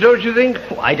 these, don't you think?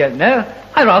 Oh, I don't know.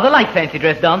 I rather like fancy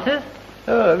dress dances.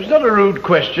 Oh, it's not a rude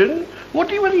question.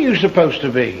 What are you supposed to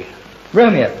be?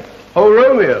 Romeo. Oh,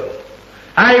 Romeo.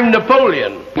 I'm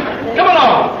Napoleon. Come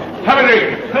along. Have a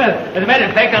drink. Well, as a matter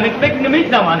of fact, I'm expecting to meet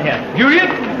someone here. Juliet?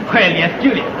 Well, yes,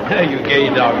 Juliet. You gay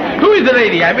dog. Who is the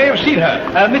lady? I may have seen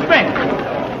her. Miss Brent.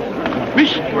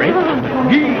 Miss Brent?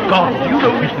 Ye God, you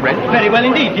know Miss Brent? Very well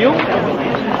indeed, you.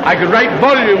 I could write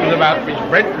volumes about Miss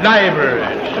Brent, libraries.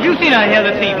 Have you seen her here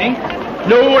this evening?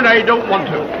 No, and I don't want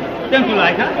to. Don't you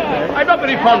like her? I'm not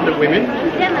very fond of women.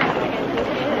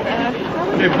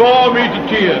 They bore me to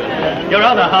tears. You're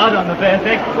rather hard on the fair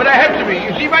sex. But I had to be.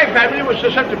 You see, my family was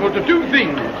susceptible to two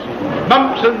things.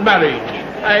 Mumps and marriage.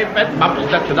 I've met mumps,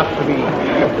 that's enough for me.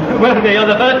 Well, you're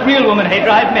the first real woman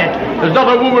hater I've met. There's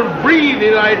not a woman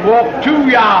breathing I'd walk 2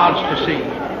 yards to see.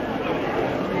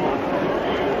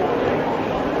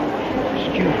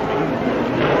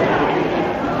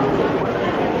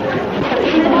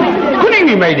 Good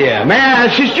evening, my dear. May I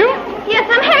assist you? Yes,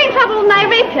 I'm having trouble with my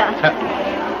rapier.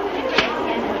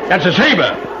 That's a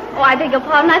sabre. Oh, I beg your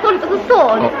pardon. I thought it was a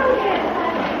sword.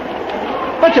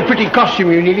 That's a pretty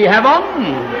costume you nearly have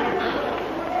on.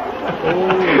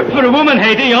 For a woman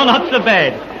hater, you're not so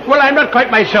bad. Well, I'm not quite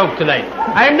myself tonight.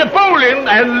 I'm Napoleon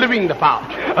and living the part.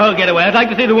 Oh, get away. I'd like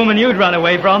to see the woman you'd run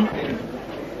away from.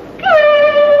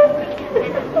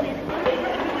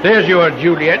 There's your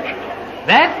Juliet.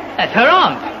 That's her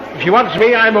aunt. If she wants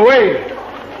me, I'm away.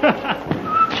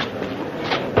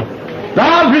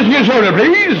 whiskey and soda,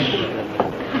 please.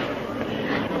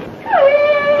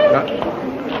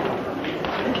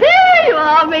 There you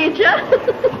are, Major.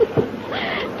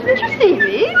 Didn't you see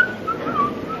me?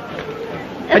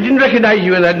 I didn't recognize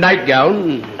you in that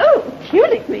nightgown. Oh,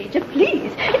 tunic, Major,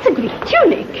 please. It's a Greek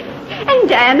tunic. And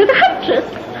Diana the Huntress.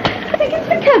 I think it's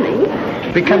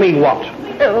becoming. Becoming what?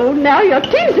 Oh, now you're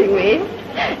teasing me.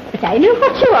 But I know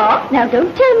what you are. Now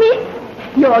don't tell me.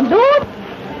 You're Lord...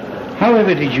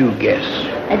 However did you guess?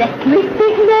 That great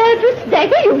big murderous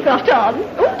dagger you've got on.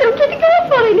 Oh, don't let it go off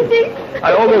or anything.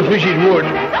 I almost wish it would.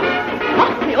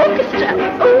 What, the orchestra?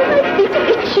 Oh, my feet are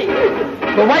itching.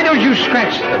 Well, why don't you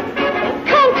scratch them?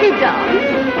 Can't we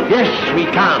dance? Yes, we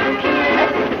can't.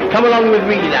 Come along with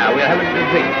me now. We'll have a little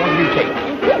drink. What do you think?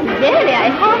 Really,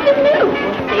 I hardly know.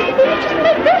 Maybe it's just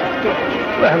my birthday.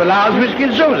 We'll have a Laos whiskey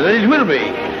and soda. That it will be.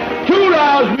 2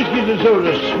 Laos whiskies and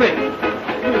soda split.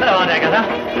 Hello, Aunt Agatha.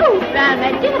 Oh, Brown,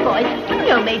 my dear boy, you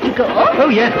know Major Gore. Oh,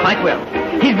 yes, quite well.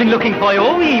 He's been looking for you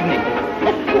all the evening.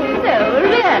 No,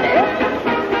 really?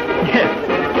 Yes.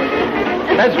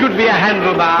 That's good for your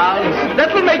handlebars.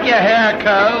 That will make your hair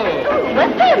curl. Oh, a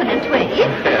permanent way.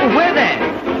 Where then?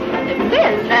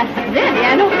 Well, really,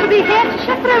 I ought to be here to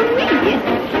chaperone me.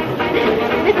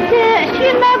 But she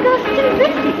and Margot are still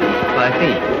dressing. I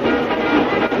see.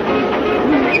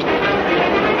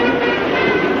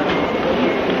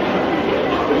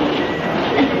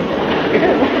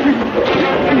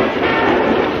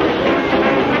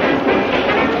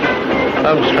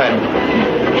 Amsterdam.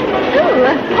 Oh,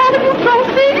 pardon you,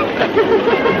 Francie.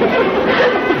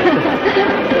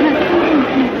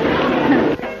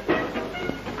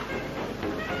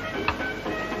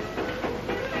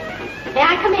 May I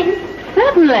come in?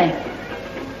 Certainly.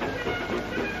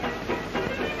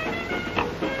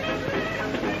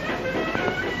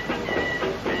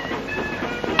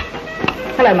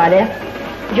 Hello, my dear.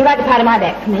 Would you like a part of my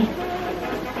back for me?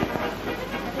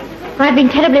 I've been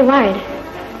terribly worried.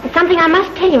 It's something I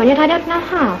must tell you, and yet I don't know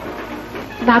how.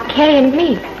 About Kerry and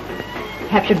me.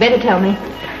 Perhaps you'd better tell me,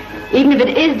 even if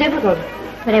it is difficult.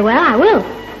 Very well, I will.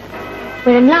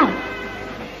 We're in love.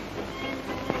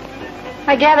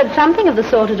 I gathered something of the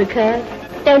sort had occurred.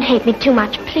 Don't hate me too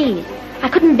much, please. I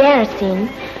couldn't bear a scene.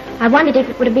 I wondered if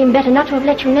it would have been better not to have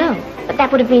let you know. But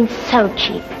that would have been so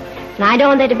cheap. And I don't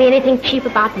want there to be anything cheap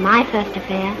about my first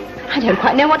affair. I don't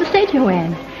quite know what to say to you,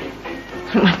 Anne.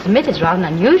 I must admit it's rather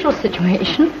an unusual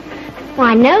situation. Well,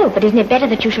 I know, but isn't it better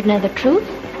that you should know the truth?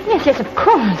 Yes, yes, of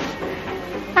course.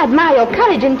 I admire your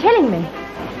courage in telling me.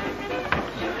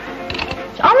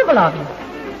 It's honorable of you.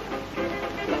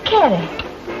 Kerry,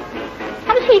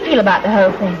 how does he feel about the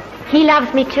whole thing? He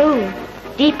loves me too.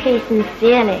 Deeply,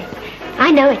 sincerely.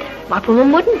 I know it. What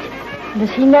woman wouldn't?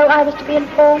 Does he know I was to be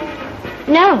informed?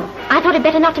 No, I thought it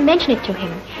better not to mention it to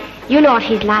him. You know what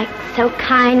he's like, so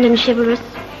kind and chivalrous.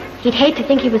 He'd hate to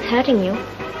think he was hurting you.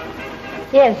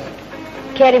 Yes,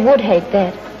 Kerry would hate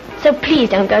that. So please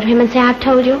don't go to him and say I've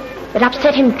told you. It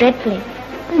upset him dreadfully.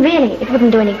 And really, it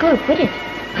wouldn't do any good, would it?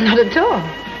 Not at all.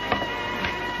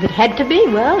 If it had to be,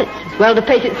 well, it's as well to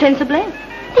face it sensibly.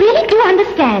 You really do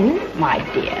understand? My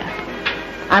dear,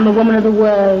 I'm a woman of the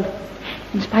world,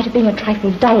 in spite of being a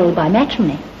trifle dull by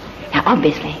matrimony. Now,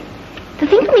 obviously, the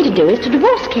thing for me to do is to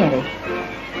divorce Kerry,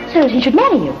 so that he should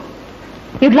marry you.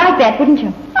 You'd like that, wouldn't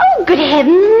you? Oh, good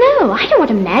heavens, no. I don't want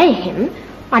to marry him.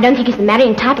 I don't think he's the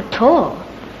marrying type at all.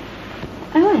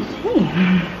 Oh, I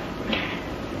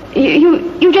see.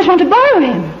 You just want to borrow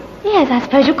him? Yes, I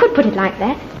suppose you could put it like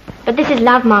that. But this is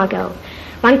love, Margot.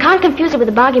 One can't confuse it with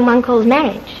the bargain one calls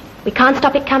marriage. We can't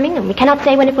stop it coming, and we cannot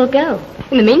say when it will go.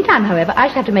 In the meantime, however, I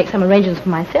shall have to make some arrangements for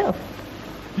myself.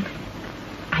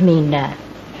 I mean,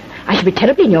 I should be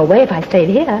terribly in your way if I stayed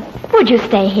here. Would you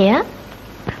stay here?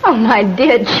 Oh, my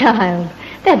dear child,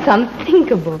 that's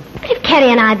unthinkable. But if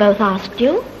Kerry and I both asked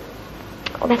you?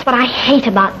 Oh, that's what I hate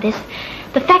about this.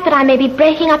 The fact that I may be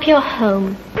breaking up your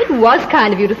home. It was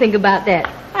kind of you to think about that.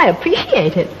 I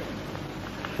appreciate it.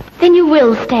 Then you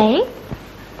will stay?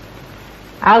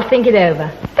 I'll think it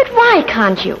over. But why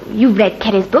can't you? You've read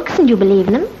Kerry's books and you believe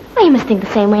in them. Well, you must think the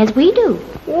same way as we do.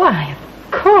 Why,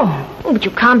 of course. Oh, but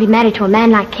you can't be married to a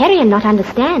man like Kerry and not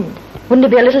understand. Wouldn't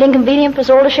it be a little inconvenient for us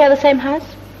all to share the same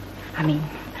house? I mean,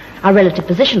 our relative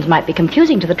positions might be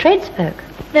confusing to the tradesfolk.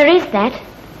 There is that.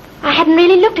 I hadn't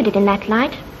really looked at it in that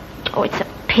light. Oh, it's a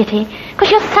pity,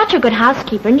 because you're such a good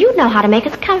housekeeper and you know how to make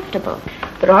us comfortable.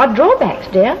 There are drawbacks,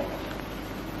 dear.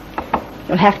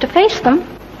 You'll have to face them.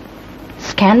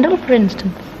 Scandal, for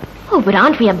instance. Oh, but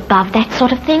aren't we above that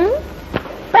sort of thing?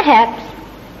 Perhaps.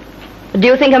 But do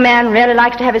you think a man really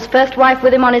likes to have his first wife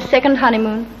with him on his second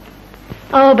honeymoon?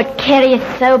 Oh, but Kerry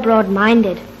is so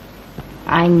broad-minded.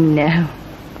 I know.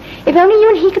 If only you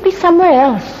and he could be somewhere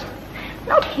else.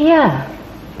 Not here.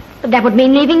 But that would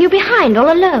mean leaving you behind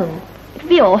all alone. It would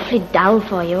be awfully dull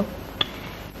for you.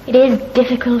 It is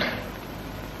difficult.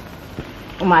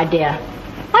 Oh, my dear,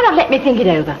 why not let me think it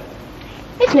over?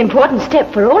 It's an important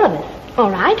step for all of us. All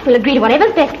right, we'll agree to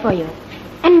whatever's best for you.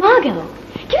 And Margot,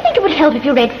 do you think it would help if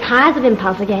you read Fires of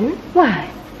Impulse again? Why?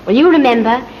 Well, you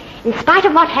remember, in spite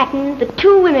of what happened, the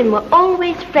two women were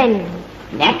always friends.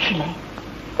 Naturally.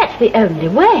 That's the only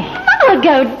way.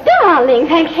 Margot, darling,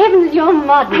 thank heavens you're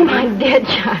modern. Oh, my dear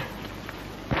child.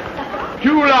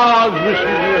 Too loud,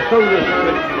 Mrs. Solis.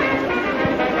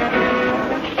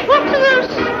 What are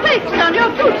those flakes on your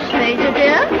boots, Major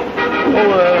dear?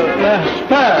 Oh, they're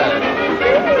spurs.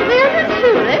 They're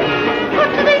peculiar. What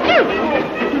do they do?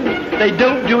 They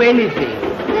don't do anything.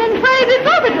 Then why be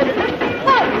bothered with it?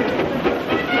 Why?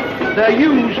 They're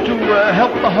used to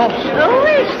help the horse. Oh, I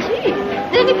see.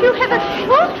 Then if you have a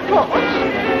short horse,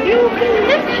 you can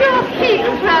lift your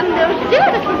heels round those dear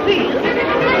little wheels,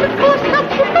 and of course help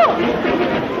you both.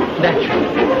 Naturally,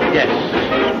 yes.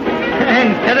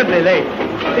 And terribly late.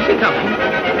 Is she coming?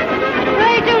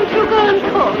 Why don't you go and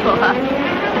call for her?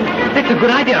 That's a good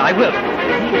idea. I will.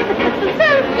 So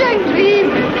gently.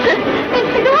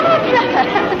 It's a good idea.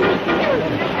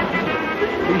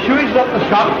 You sure it's not the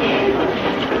shop?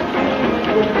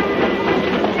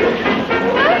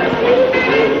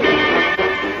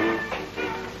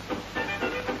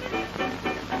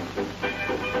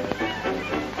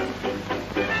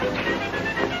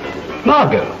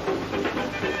 Margot.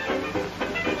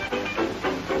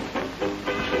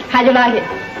 How do you like it?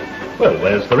 Well,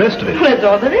 where's the rest of it? That's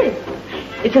all there is.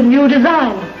 It's a new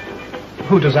design.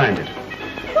 Who designed it?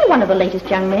 Oh, one of the latest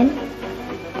young men.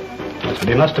 That's what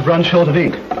he must have run short of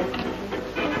ink.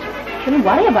 Shouldn't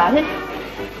worry about it.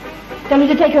 Don't need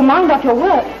to take your mind off your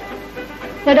work.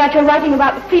 No doubt you're writing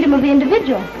about the freedom of the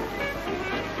individual.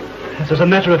 Yes, as a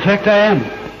matter of fact, I am.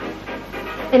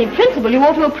 Then in principle you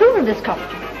ought to approve of this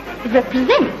costume. It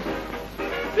represents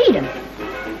freedom.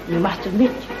 You must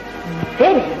admit, you're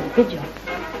very individual.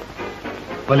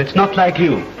 Well, it's not like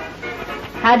you.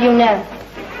 How do you know?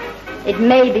 It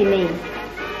may be me.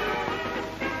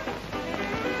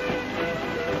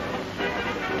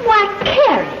 Why,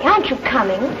 Carrie, aren't you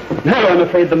coming? No, I'm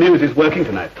afraid the muse is working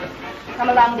tonight. Come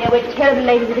along, dear. We're terribly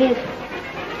late as it is.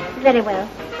 Very well.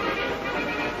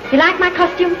 You like my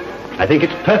costume? I think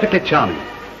it's perfectly charming.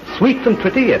 Sweet and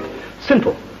pretty, yet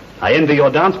simple. I envy your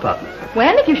dance partner.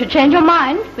 Well, if you should change your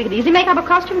mind, we could easily make up a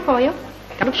costume for you.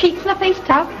 A couple of sheets and a face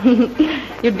towel.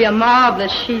 You'd be a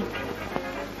marvelous sheep.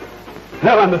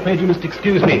 No, I'm afraid you must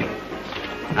excuse me.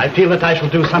 I feel that I shall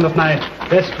do some of my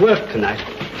best work tonight.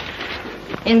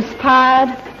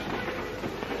 Inspired?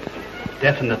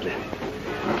 Definitely.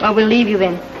 Well, we'll leave you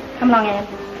then. Come along, Anne.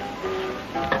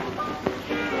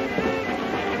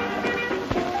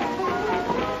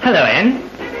 Hello, Anne.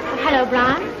 Hello,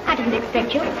 Brian. I didn't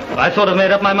expect you. I sort of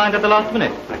made up my mind at the last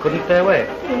minute. I couldn't stay away.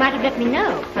 You might have let me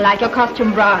know. I like your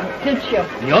costume, Brian. It suits you.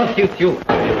 Yours suits you.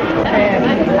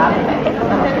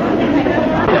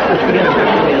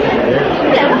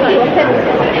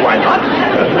 Why not?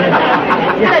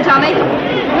 Hello, Tommy.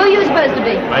 Who are you supposed to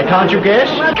be? Why can't you guess?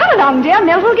 Well, come along, dear.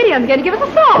 Melville Gideon's going to give us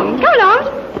a song. Come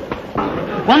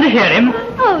along. Want to hear him?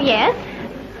 Oh, yes.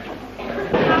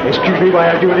 Excuse me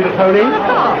while I do a little phoning.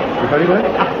 Oh. You very well?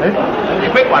 Eh?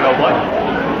 A quick one, old boy.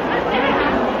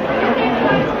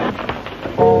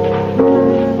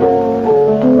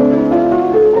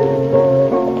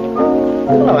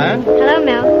 Hello, Anne. Hello,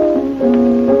 Mel.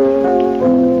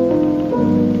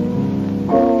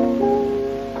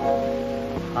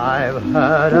 I've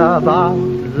heard about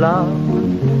love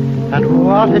and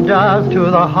what it does to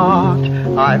the heart.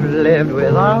 I've lived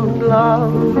without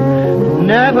love,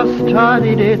 never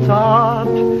studied its art,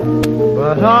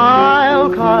 but I'll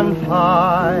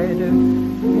confide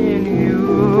in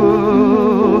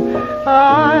you.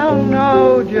 I'll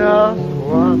know just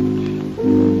what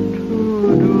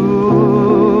to do.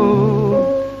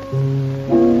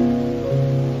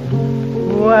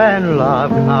 When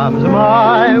love comes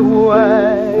my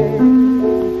way,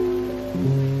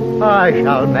 I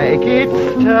shall make it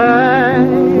stay.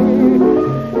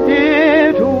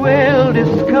 It will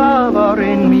discover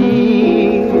in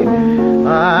me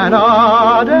an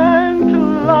ardent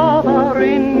lover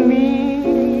in me.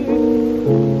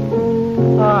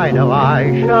 I know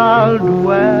I shall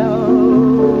dwell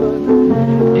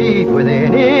deep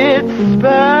within its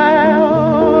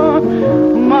spell.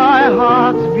 My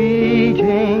heart's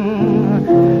beating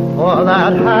for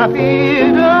that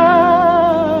happy day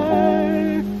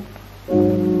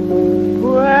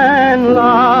when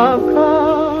love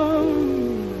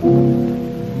comes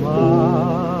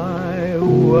my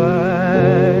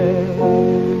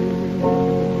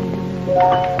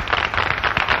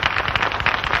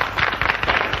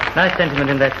Nice sentiment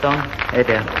in that song. Eh,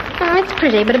 dear? Oh, it's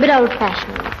pretty, but a bit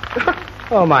old-fashioned.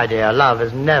 Oh, my dear, love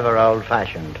is never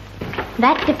old-fashioned.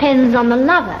 That depends on the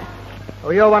lover.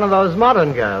 Oh, you're one of those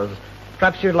modern girls.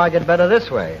 Perhaps you'd like it better this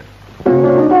way.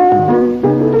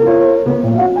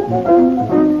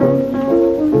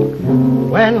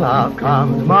 When love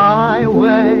comes my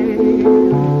way,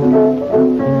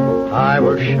 I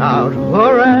will shout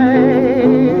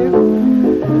hooray.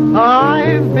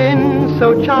 I've been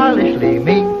so childishly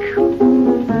meek.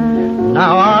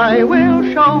 Now I will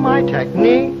show my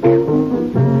technique.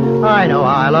 I know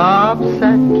I'll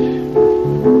upset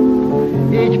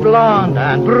each blonde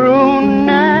and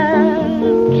brunette.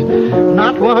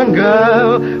 Not one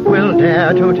girl will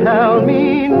dare to tell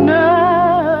me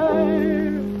nay.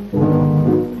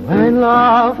 When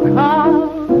love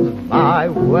comes my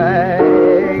way.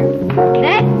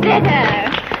 That's better.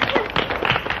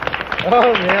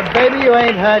 Oh, dear, baby, you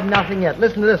ain't heard nothing yet.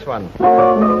 Listen to this one.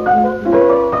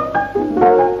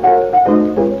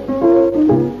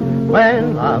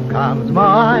 When love comes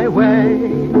my way,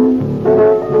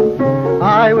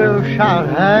 I will shout,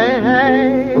 hey,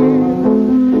 hey.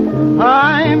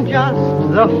 I'm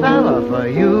just the fella for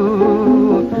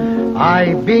you.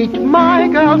 I beat my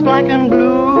girls black and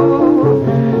blue.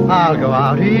 I'll go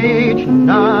out each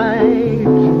night.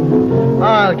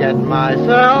 I'll get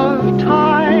myself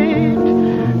tight.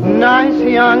 Nice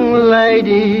young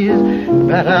ladies,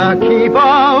 better keep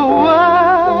away.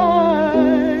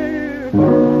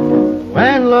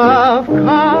 When love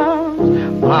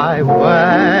comes my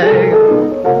way.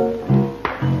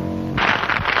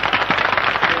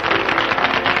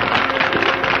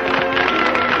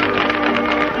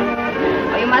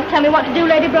 Oh, you must tell me what to do,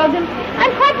 Lady Brogden.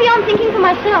 I'm quite beyond thinking for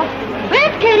myself.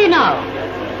 Where's Katie now?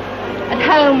 At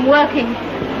home, working.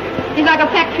 He's like a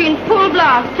factory in full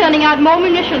blast, turning out more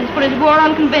munitions for his war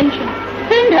on convention.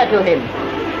 Send her to him.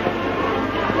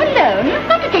 Alone? You've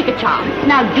got to take a chance.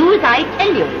 Now do as I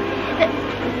tell you.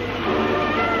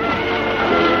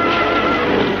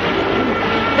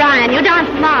 Brian, you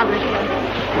danced marvelously.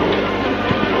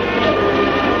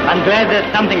 I'm glad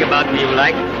there's something about me you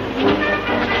like.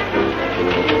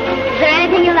 Is there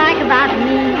anything you like about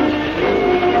me?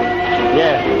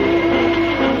 Yes.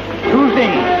 Two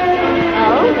things.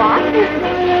 Oh, what?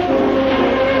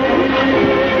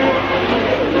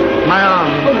 My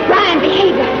arm. Oh, Brian,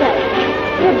 behave yourself.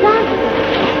 You're dancing.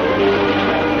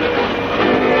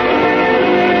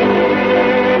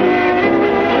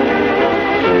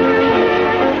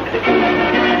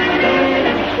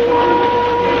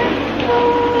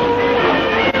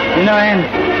 You know, Anne,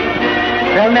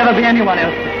 there'll never be anyone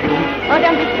else but you. Oh,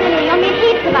 don't be silly. You'll meet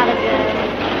heaps of other girls.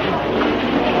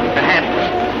 Perhaps.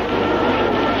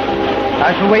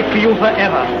 I shall wait for you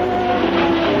forever.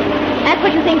 That's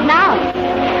what you think now.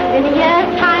 In a year's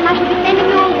time, I shall be sending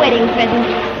you a wedding present.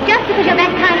 Just because you're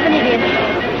that kind of an idiot.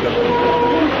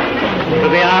 It'll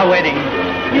be our wedding.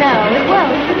 No, it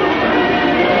won't.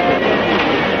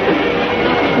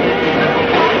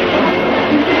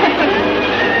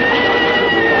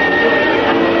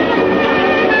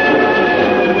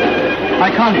 I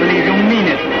can't believe you mean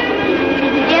it.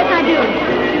 Yes, I do.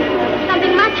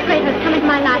 Something much greater has come into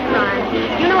my life, Brian.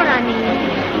 You know what I mean.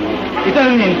 It's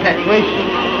only infatuation.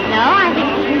 No, I think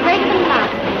it's even greater than love.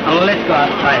 Oh, let's go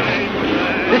outside.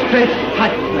 This place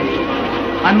frightens me.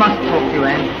 I must talk to you,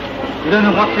 Anne. You don't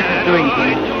know what this is doing to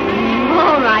me.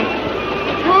 All right.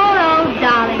 Poor old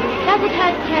darling. Does it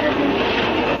hurt terribly?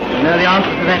 You know the answer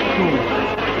to that, too.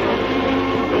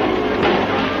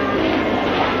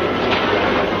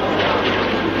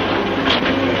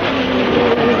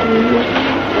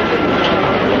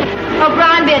 Oh,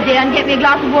 Brian, be a dear and get me a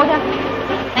glass of water.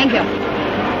 Thank you.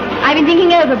 I've been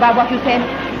thinking over about what you said.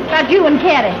 About you and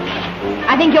Carey.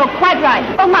 I think you're quite right.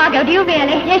 Oh, Margot, do you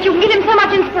really? Yes, you can give him so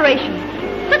much inspiration.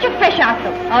 Such a fresh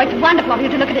outlook. Oh, it's wonderful of you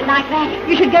to look at it like that.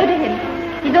 You should go to him.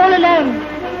 He's all alone.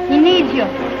 He needs you.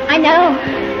 I know.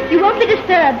 You won't be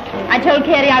disturbed. I told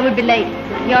Carey I would be late.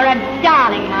 You're a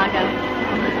darling, Margot.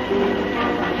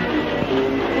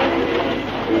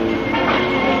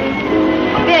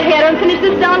 Be a hero and finish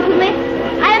this dance with me.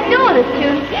 I adore this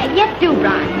tune. Yes, do,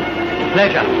 Brian.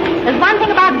 Pleasure. There's one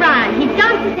thing about Brian. He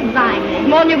dances divinely.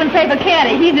 More than you can say for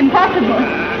Carey. He's impossible.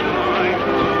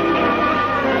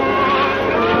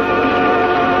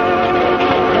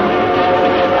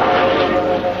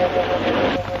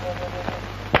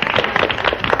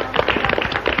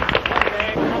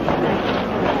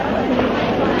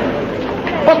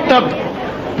 What the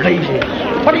blazes?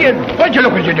 What do you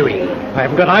look as you're doing? I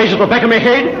haven't got eyes at the back of my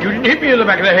head. You didn't hit me in the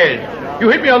back of the head. You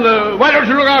hit me on the... Why don't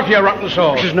you look after your rotten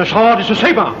saw? This isn't a sword, it's a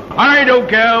saber. I don't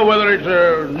care whether it's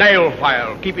a nail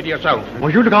file. Keep it to yourself.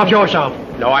 Well, you look after yourself.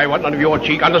 No, I want none of your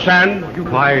cheek, understand?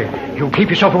 Why, you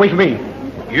keep yourself away from me.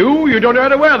 You don't know how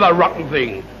to wear the rotten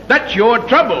thing. That's your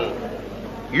trouble.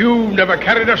 You've never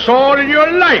carried a sword in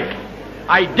your life.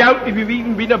 I doubt if you've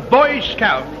even been a Boy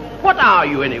Scout. What are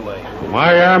you, anyway?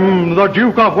 I am the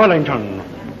Duke of Wellington.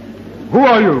 Who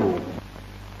are you?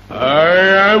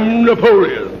 I am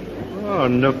Napoleon. Oh,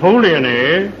 Napoleon,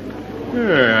 eh?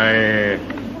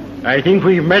 I think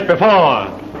we've met before.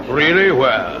 Really?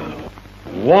 Where?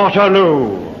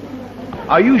 Waterloo.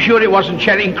 Are you sure it wasn't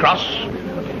Charing Cross?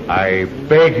 I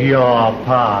beg your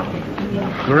pardon.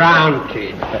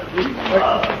 Granted.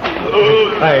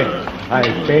 I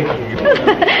beg you.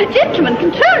 Gentlemen,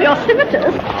 control your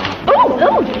scimitars.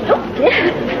 Oh,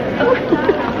 dear.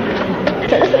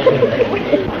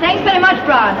 Thanks very much,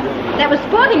 Brian. That was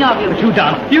sporting of you. But you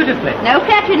danced beautifully. No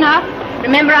flattery now.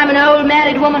 Remember, I'm an old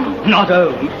married woman. Not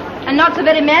old. And not so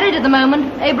very married at the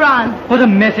moment. Eh, Brian? What a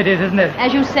mess it is, isn't it?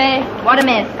 As you say, what a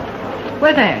mess.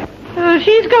 Where's Anne?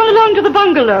 She's gone along to the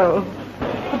bungalow.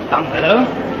 Bungalow?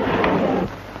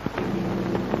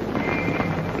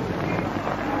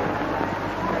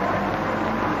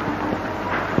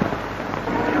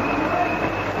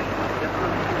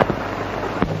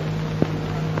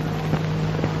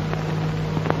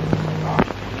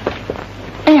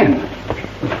 Anne!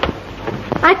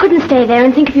 I couldn't stay there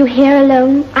and think of you here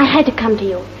alone. I had to come to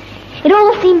you. It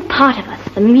all seemed part of us.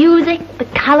 The music, the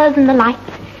colors and the lights.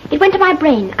 It went to my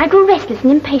brain. I grew restless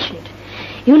and impatient.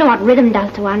 You know what rhythm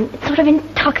does to one. It sort of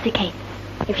intoxicates.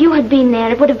 If you had been there,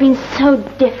 it would have been so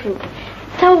different.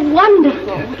 So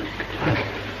wonderful.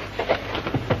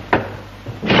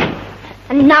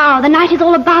 And now the night is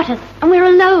all about us. And we're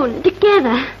alone,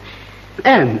 together.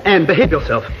 Anne, behave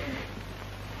yourself.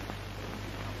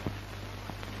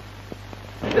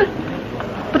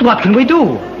 But what can we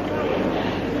do?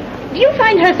 Do you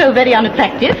find her so very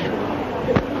unattractive?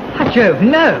 By Jove,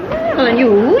 no. Well, and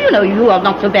you know you are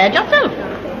not so bad yourself.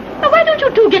 Now, why don't you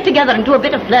two get together and do a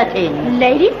bit of flirting?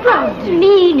 Lady Brown.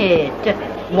 Mean it.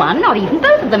 One or even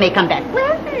both of them may come back.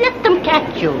 Well, let them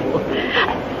catch you.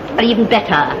 Or even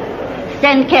better,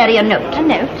 send Carey a note. A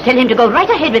note? Tell him to go right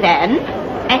ahead with Anne.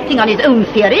 Acting on his own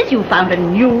theories, you found a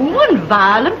new and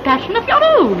violent passion of your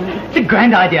own. It's a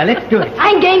grand idea. Let's do it.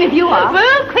 I'm game if you are.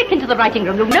 Well, quick into the writing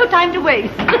room. You've no time to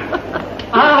waste.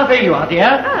 Ah, there you are,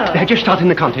 dear. Oh. They're just starting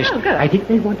the contest. Oh, good. I think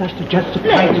they want us to just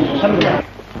surprise some of them.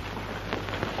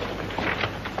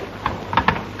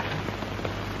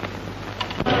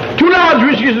 Two large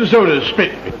whiskies and sodas,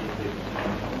 split.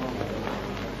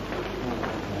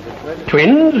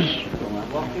 Twins?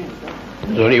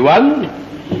 There's only one.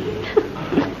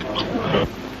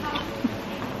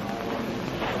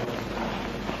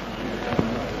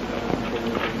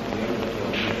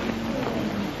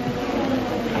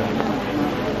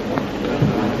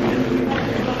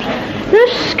 The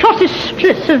Scottish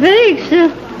splits of eggs.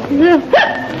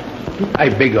 I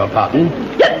beg your pardon.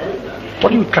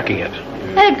 What are you clucking at?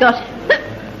 I've got...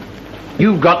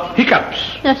 You've got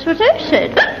hiccups. That's what I've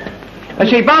said. I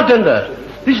say, bartender,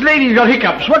 this lady's got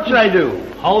hiccups. What should I do?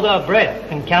 Hold her breath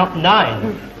and count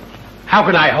 9. How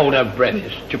can I hold her breath, you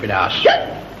stupid ass?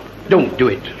 Don't do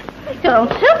it. I can't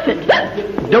help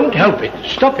it. Don't help it.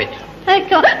 Stop it. I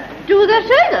can't do that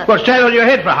either. Well, stand on your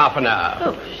head for half an hour.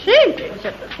 Oh, shame.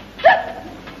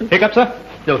 Hiccup, sir?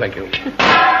 No, thank you.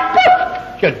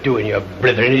 You're doing your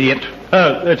blithering idiot.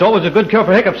 It's always a good cure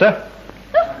for hiccups, sir.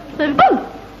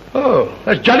 Oh,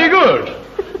 that's jolly good.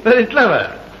 Very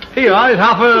clever. Here you are, it's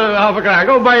half a crown.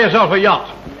 Go buy yourself a yacht.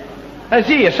 I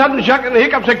see, a sudden shock and the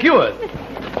hiccups are cured.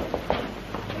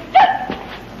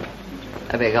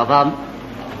 I beg your pardon?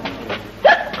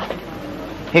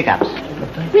 Hiccups.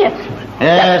 Yes.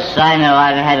 Yes, I know,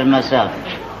 I've had it myself.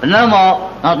 But no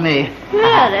more, not me.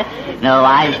 Really? No,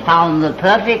 I've found the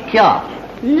perfect cure.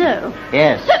 No.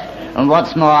 Yes. And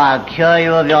what's more, I'll cure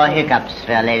you of your hiccups,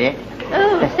 fair lady.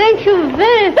 Oh, thank you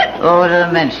very much. Oh,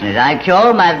 don't mention it. I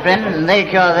cure my friends and they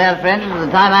cure their friends. By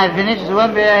the time I finish, there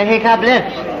won't be a hiccup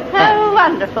left. How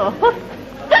wonderful.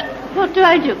 What do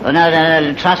I do? Oh,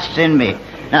 no, trust in me.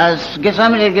 Now, get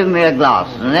somebody to give me a glass,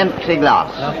 an empty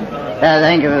glass.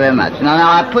 Thank you very much.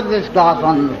 Now, I put this glass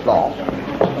on the floor.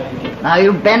 Now,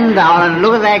 you bend down and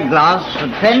look at that glass for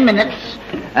 10 minutes,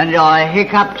 and your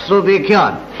hiccups will be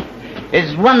cured.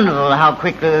 It's wonderful how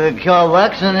quickly the cure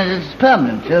works, and it is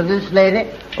permanent. So this lady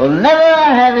will never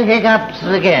have hiccups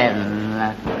again.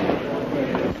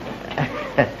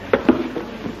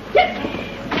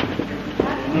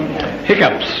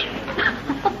 Hiccups.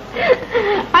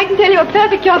 I can tell you a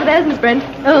perfect cure for those, Miss Brent.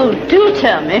 Oh, do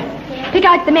tell me. Pick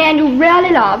out the man you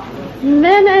really love.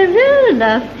 Man I really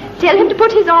love. Tell him to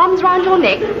put his arms round your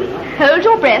neck. Hold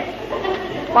your breath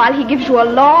while he gives you a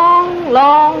long,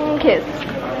 long kiss.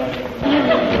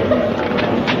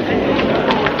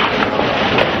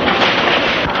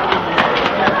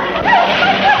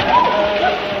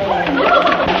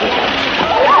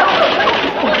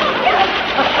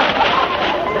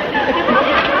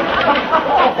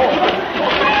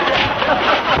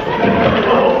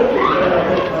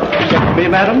 Me,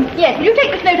 madam? Yes, will you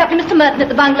take this note up to Mr. Merton at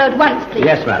the bungalow at once, please?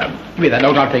 Yes, madam. Give me that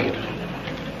note, I'll take it.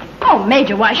 Oh,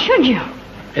 Major, why should you?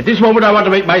 At this moment, I want to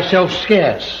make myself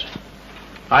scarce.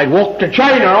 I'd walk to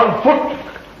China on foot.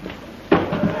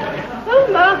 Oh,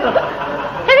 Margot.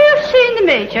 Have you seen the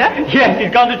Major? Yes,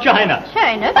 he's gone to China.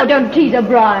 China? Oh, don't tease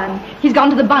O'Brien. He's gone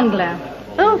to the bungalow.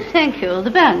 Oh, thank you.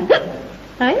 The band.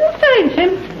 Are you faint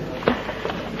him?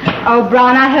 Oh,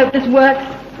 Brown, I hope this works.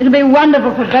 It'll be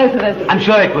wonderful for both of us. I'm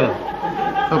sure it will.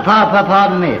 Oh,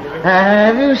 pardon me.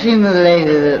 Have you seen the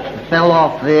lady that fell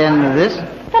off the end of this?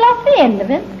 Fell off the end of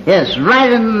it? Yes,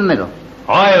 right in the middle.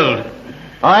 Oiled.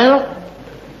 Oil?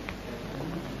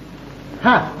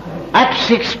 Huh. Up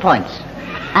 6 points.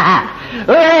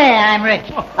 Hooray, I'm rich.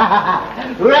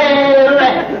 Hooray,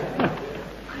 hooray.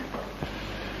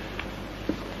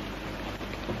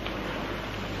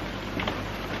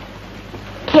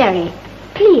 Carrie,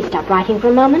 please stop writing for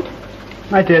a moment.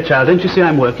 My dear child, don't you see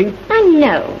I'm working? I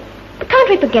know. But can't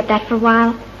we forget that for a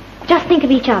while? Just think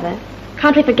of each other.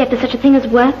 Can't we forget there's such a thing as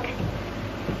work?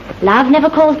 Love never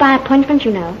calls by appointment,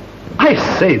 you know. I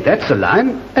say, that's a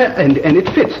line. And it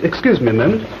fits. Excuse me a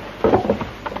moment.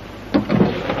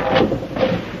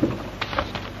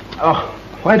 Oh,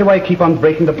 why do I keep on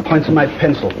breaking the points of my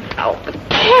pencil? Ow.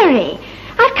 Carrie,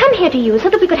 I've come here to you so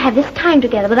that we could have this time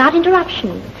together without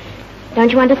interruption.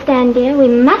 Don't you understand, dear? We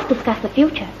must discuss the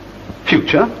future.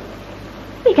 Future?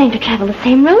 We're going to travel the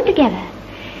same road together.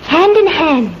 Hand in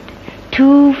hand.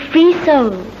 Two free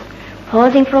souls.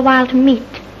 Pausing for a while to meet.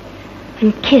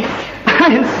 And kiss.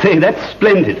 I say, that's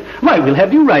splendid. Why, we'll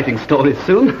have you writing stories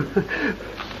soon.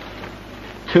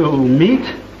 To meet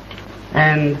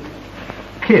and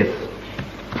kiss.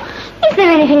 Is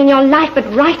there anything in your life but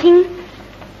writing?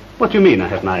 What do you mean? I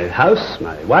have my house,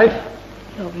 my wife.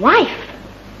 Your wife?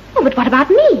 Oh, but what about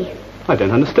me? I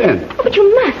don't understand. Oh, but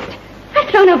you must. I've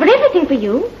thrown over everything for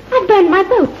you. I've burned my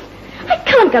boats. I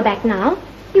can't go back now.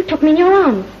 You took me in your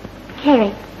arms.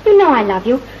 Carrie, you know I love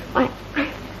you.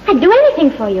 I'd do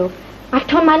anything for you. I've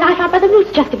torn my life out by the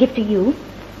roots just to give to you.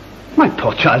 My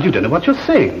poor child, you don't know what you're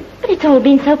saying. But it's all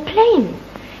been so plain.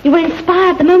 You were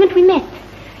inspired the moment we met.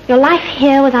 Your life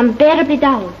here was unbearably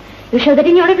dull. You showed that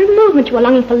in your every movement you were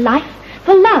longing for life,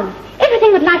 for love,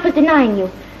 everything that life was denying you.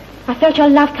 I felt your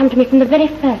love come to me from the very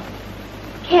first.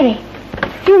 Carrie,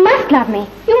 you must love me.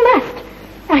 You must.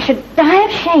 I should die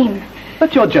of shame.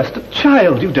 But you're just a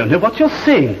child. You don't know what you're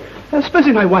saying.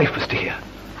 Supposing my wife was to hear.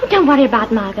 Oh, don't worry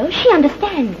about Margot. She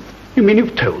understands. You mean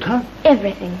you've told her?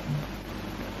 Everything.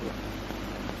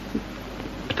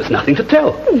 But there's nothing to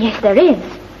tell. Yes, there is.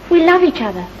 We love each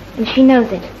other, and she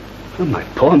knows it. Oh, my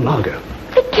poor Margot.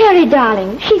 But Carrie,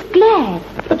 darling, she's glad.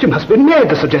 But you must be mad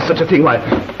to suggest such a thing.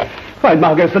 Why,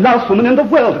 Margot's the last woman in the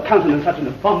world to countenance such an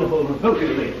abominable, revolting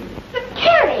relation. But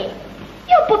Carrie,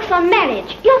 your books on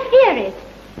marriage, your theories.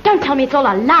 Don't tell me it's all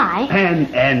a lie.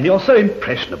 Anne, you're so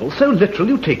impressionable, so literal,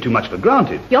 you take too much for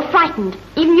granted. You're frightened.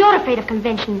 Even you're afraid of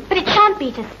convention. But it shan't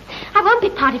beat us. I won't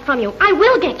be parted from you. I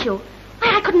will get you.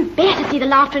 Why, I couldn't bear to see the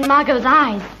laughter in Margot's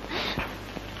eyes.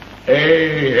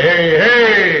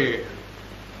 Hey!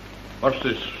 What's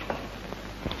this?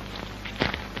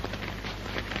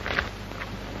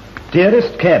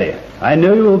 Dearest Carrie, I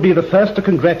know you will be the first to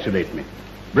congratulate me.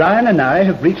 Brian and I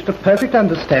have reached a perfect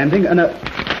understanding and a...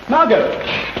 Margot!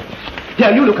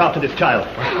 Here, you look after this child.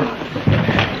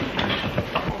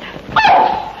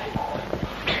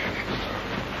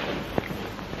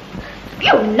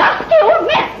 You nasty old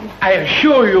man! I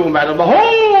assure you, madam, the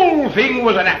whole thing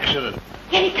was an accident.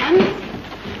 Here he comes.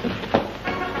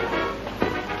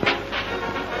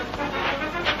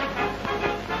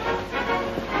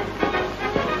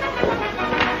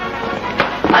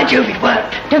 By Jove, it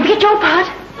worked. Don't forget your part.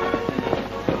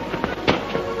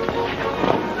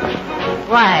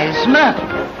 Why, Merton.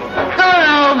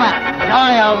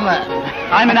 Jolly old Merton.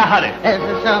 I'm in a hurry.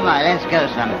 So am I. Let's go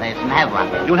someplace and have one.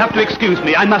 You'll have to excuse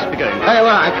me. I must be going. Very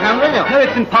well, I come with you. No,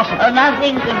 it's impossible. Oh,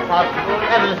 nothing's impossible.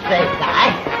 Never say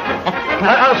die.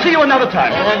 I'll see you another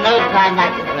time. There's no time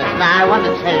like the present. Now, I want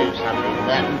to tell you something,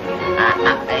 Merton.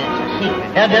 It's a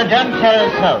secret. Don't tell a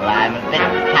soul. I'm a bit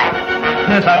tired.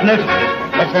 Yes, I've noticed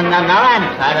it. Listen, now I'm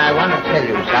tired. I want to tell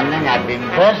you something I've been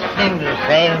bursting to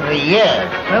say for years.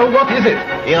 Well, what is it?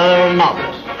 You're a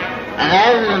novelist. And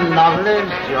as a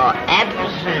novelist, you're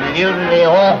absolutely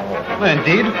awful. Well,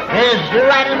 indeed. Yes, you're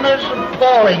right, a most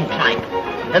appalling type.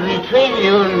 And between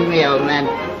you and me, old man,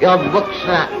 your books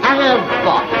are utter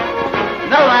bosh.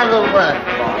 No other word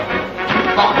for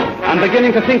it. Bosh. I'm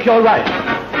beginning to think you're right.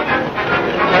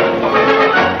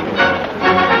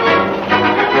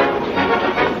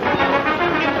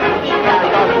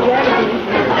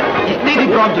 Lady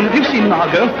Brogden, have you seen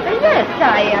Margot? Yes,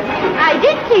 I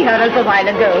did see her a little while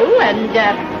ago, and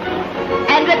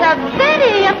with a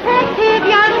very attractive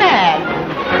young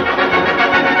man.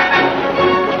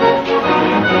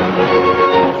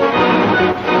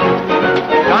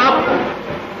 Stop!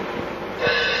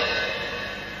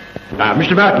 Now,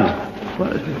 Mr. Merton,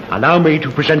 allow me to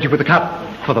present you with a cap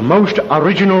for the most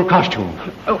original costume.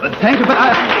 Oh, thank you, but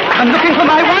I'm looking for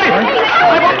my wife.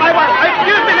 I want my wife.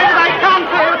 Excuse me, ladies, I can't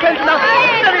pay attention now.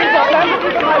 Very important. I'm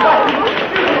looking for my wife.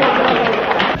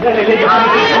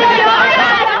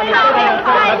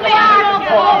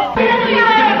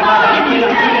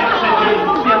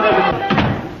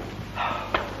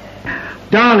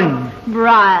 Darling.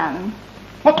 Brian.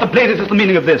 What the blazes is the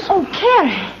meaning of this? Oh,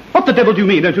 Carrie. What the devil do you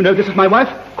mean? Don't you know this is my wife?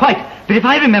 Quite. But if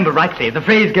I remember rightly, the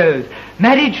phrase goes,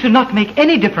 marriage should not make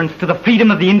any difference to the freedom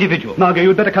of the individual. Margot,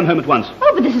 you'd better come home at once.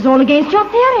 Oh, but this is all against your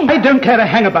theory. I don't care a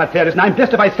hang about theories, and I'm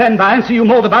blessed if I stand by and see you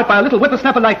mauled about by a little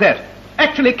whippersnapper like that.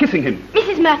 Actually kissing him.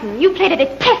 Mrs. Merton, you played a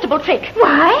detestable trick.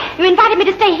 Why? You invited me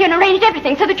to stay here and arranged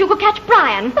everything so that you could catch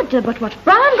Brian. But what's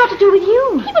Brian got to do with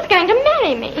you? He was going to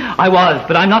marry me. I was,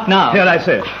 but I'm not now. Here I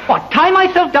say. What, tie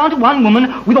myself down to one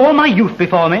woman with all my youth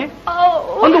before me?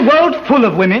 Oh. And the world full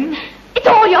of women? It's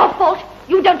all your fault.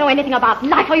 You don't know anything about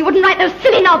life, or you wouldn't write those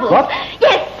silly novels. What?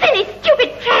 Yes, silly,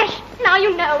 stupid trash. Now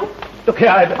you know. Look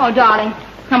here, Oh, darling,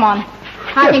 come on.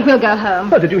 I think we'll go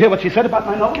home. Oh, did you hear what she said about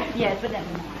my novel? Yes, but never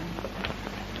mind.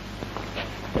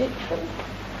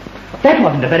 That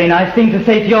wasn't a very nice thing to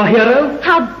say to your hero.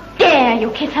 How dare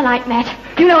you kiss her like that?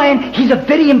 You know, Anne, he's a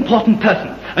very important person,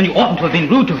 and you oughtn't to have been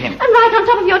rude to him. And right on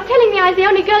top of your telling me I was the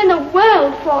only girl in the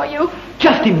world for you.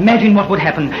 Just imagine what would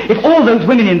happen if all those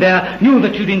women in there knew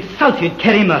that you'd insulted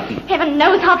Carrie Merton. Heaven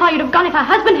knows how far you'd have gone if her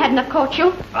husband hadn't have caught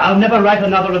you. I'll never write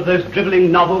another of those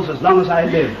drivelling novels as long as I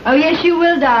live. Oh, yes, you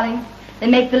will, darling. They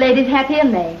make the ladies happy,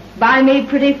 and they buy me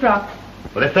pretty frocks.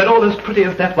 Well, if they're all as pretty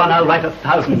as that one, I'll write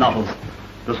 1,000 novels.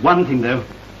 There's one thing, though.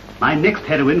 My next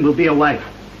heroine will be a wife.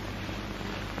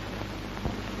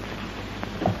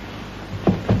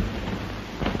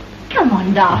 Come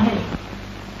on, darling.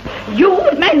 You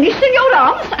with my niece in your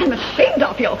arms? I'm ashamed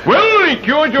of you. Well, it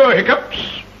cured your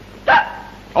hiccups.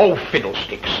 Oh,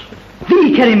 fiddlesticks.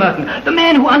 The Carrie Merton, the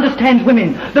man who understands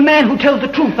women, the man who tells the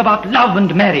truth about love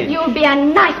and marriage. You'll be a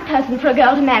nice person for a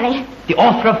girl to marry. The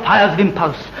author of Fires of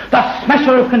Impulse, the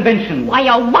smasher of convention. Why,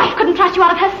 your wife couldn't trust you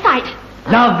out of her sight.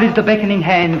 Love is the beckoning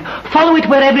hand. Follow it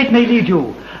wherever it may lead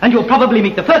you, and you'll probably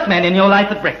meet the first man in your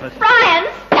life at breakfast. Brian,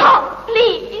 stop,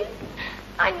 please.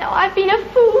 I know I've been a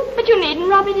fool, but you needn't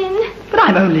rub it in. But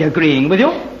I'm only agreeing with you.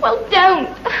 Well, don't.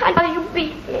 I'd rather you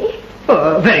beat me.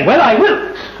 Very well, I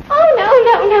will. Oh,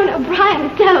 no,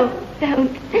 Brian, don't.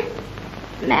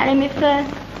 Marry me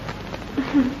first.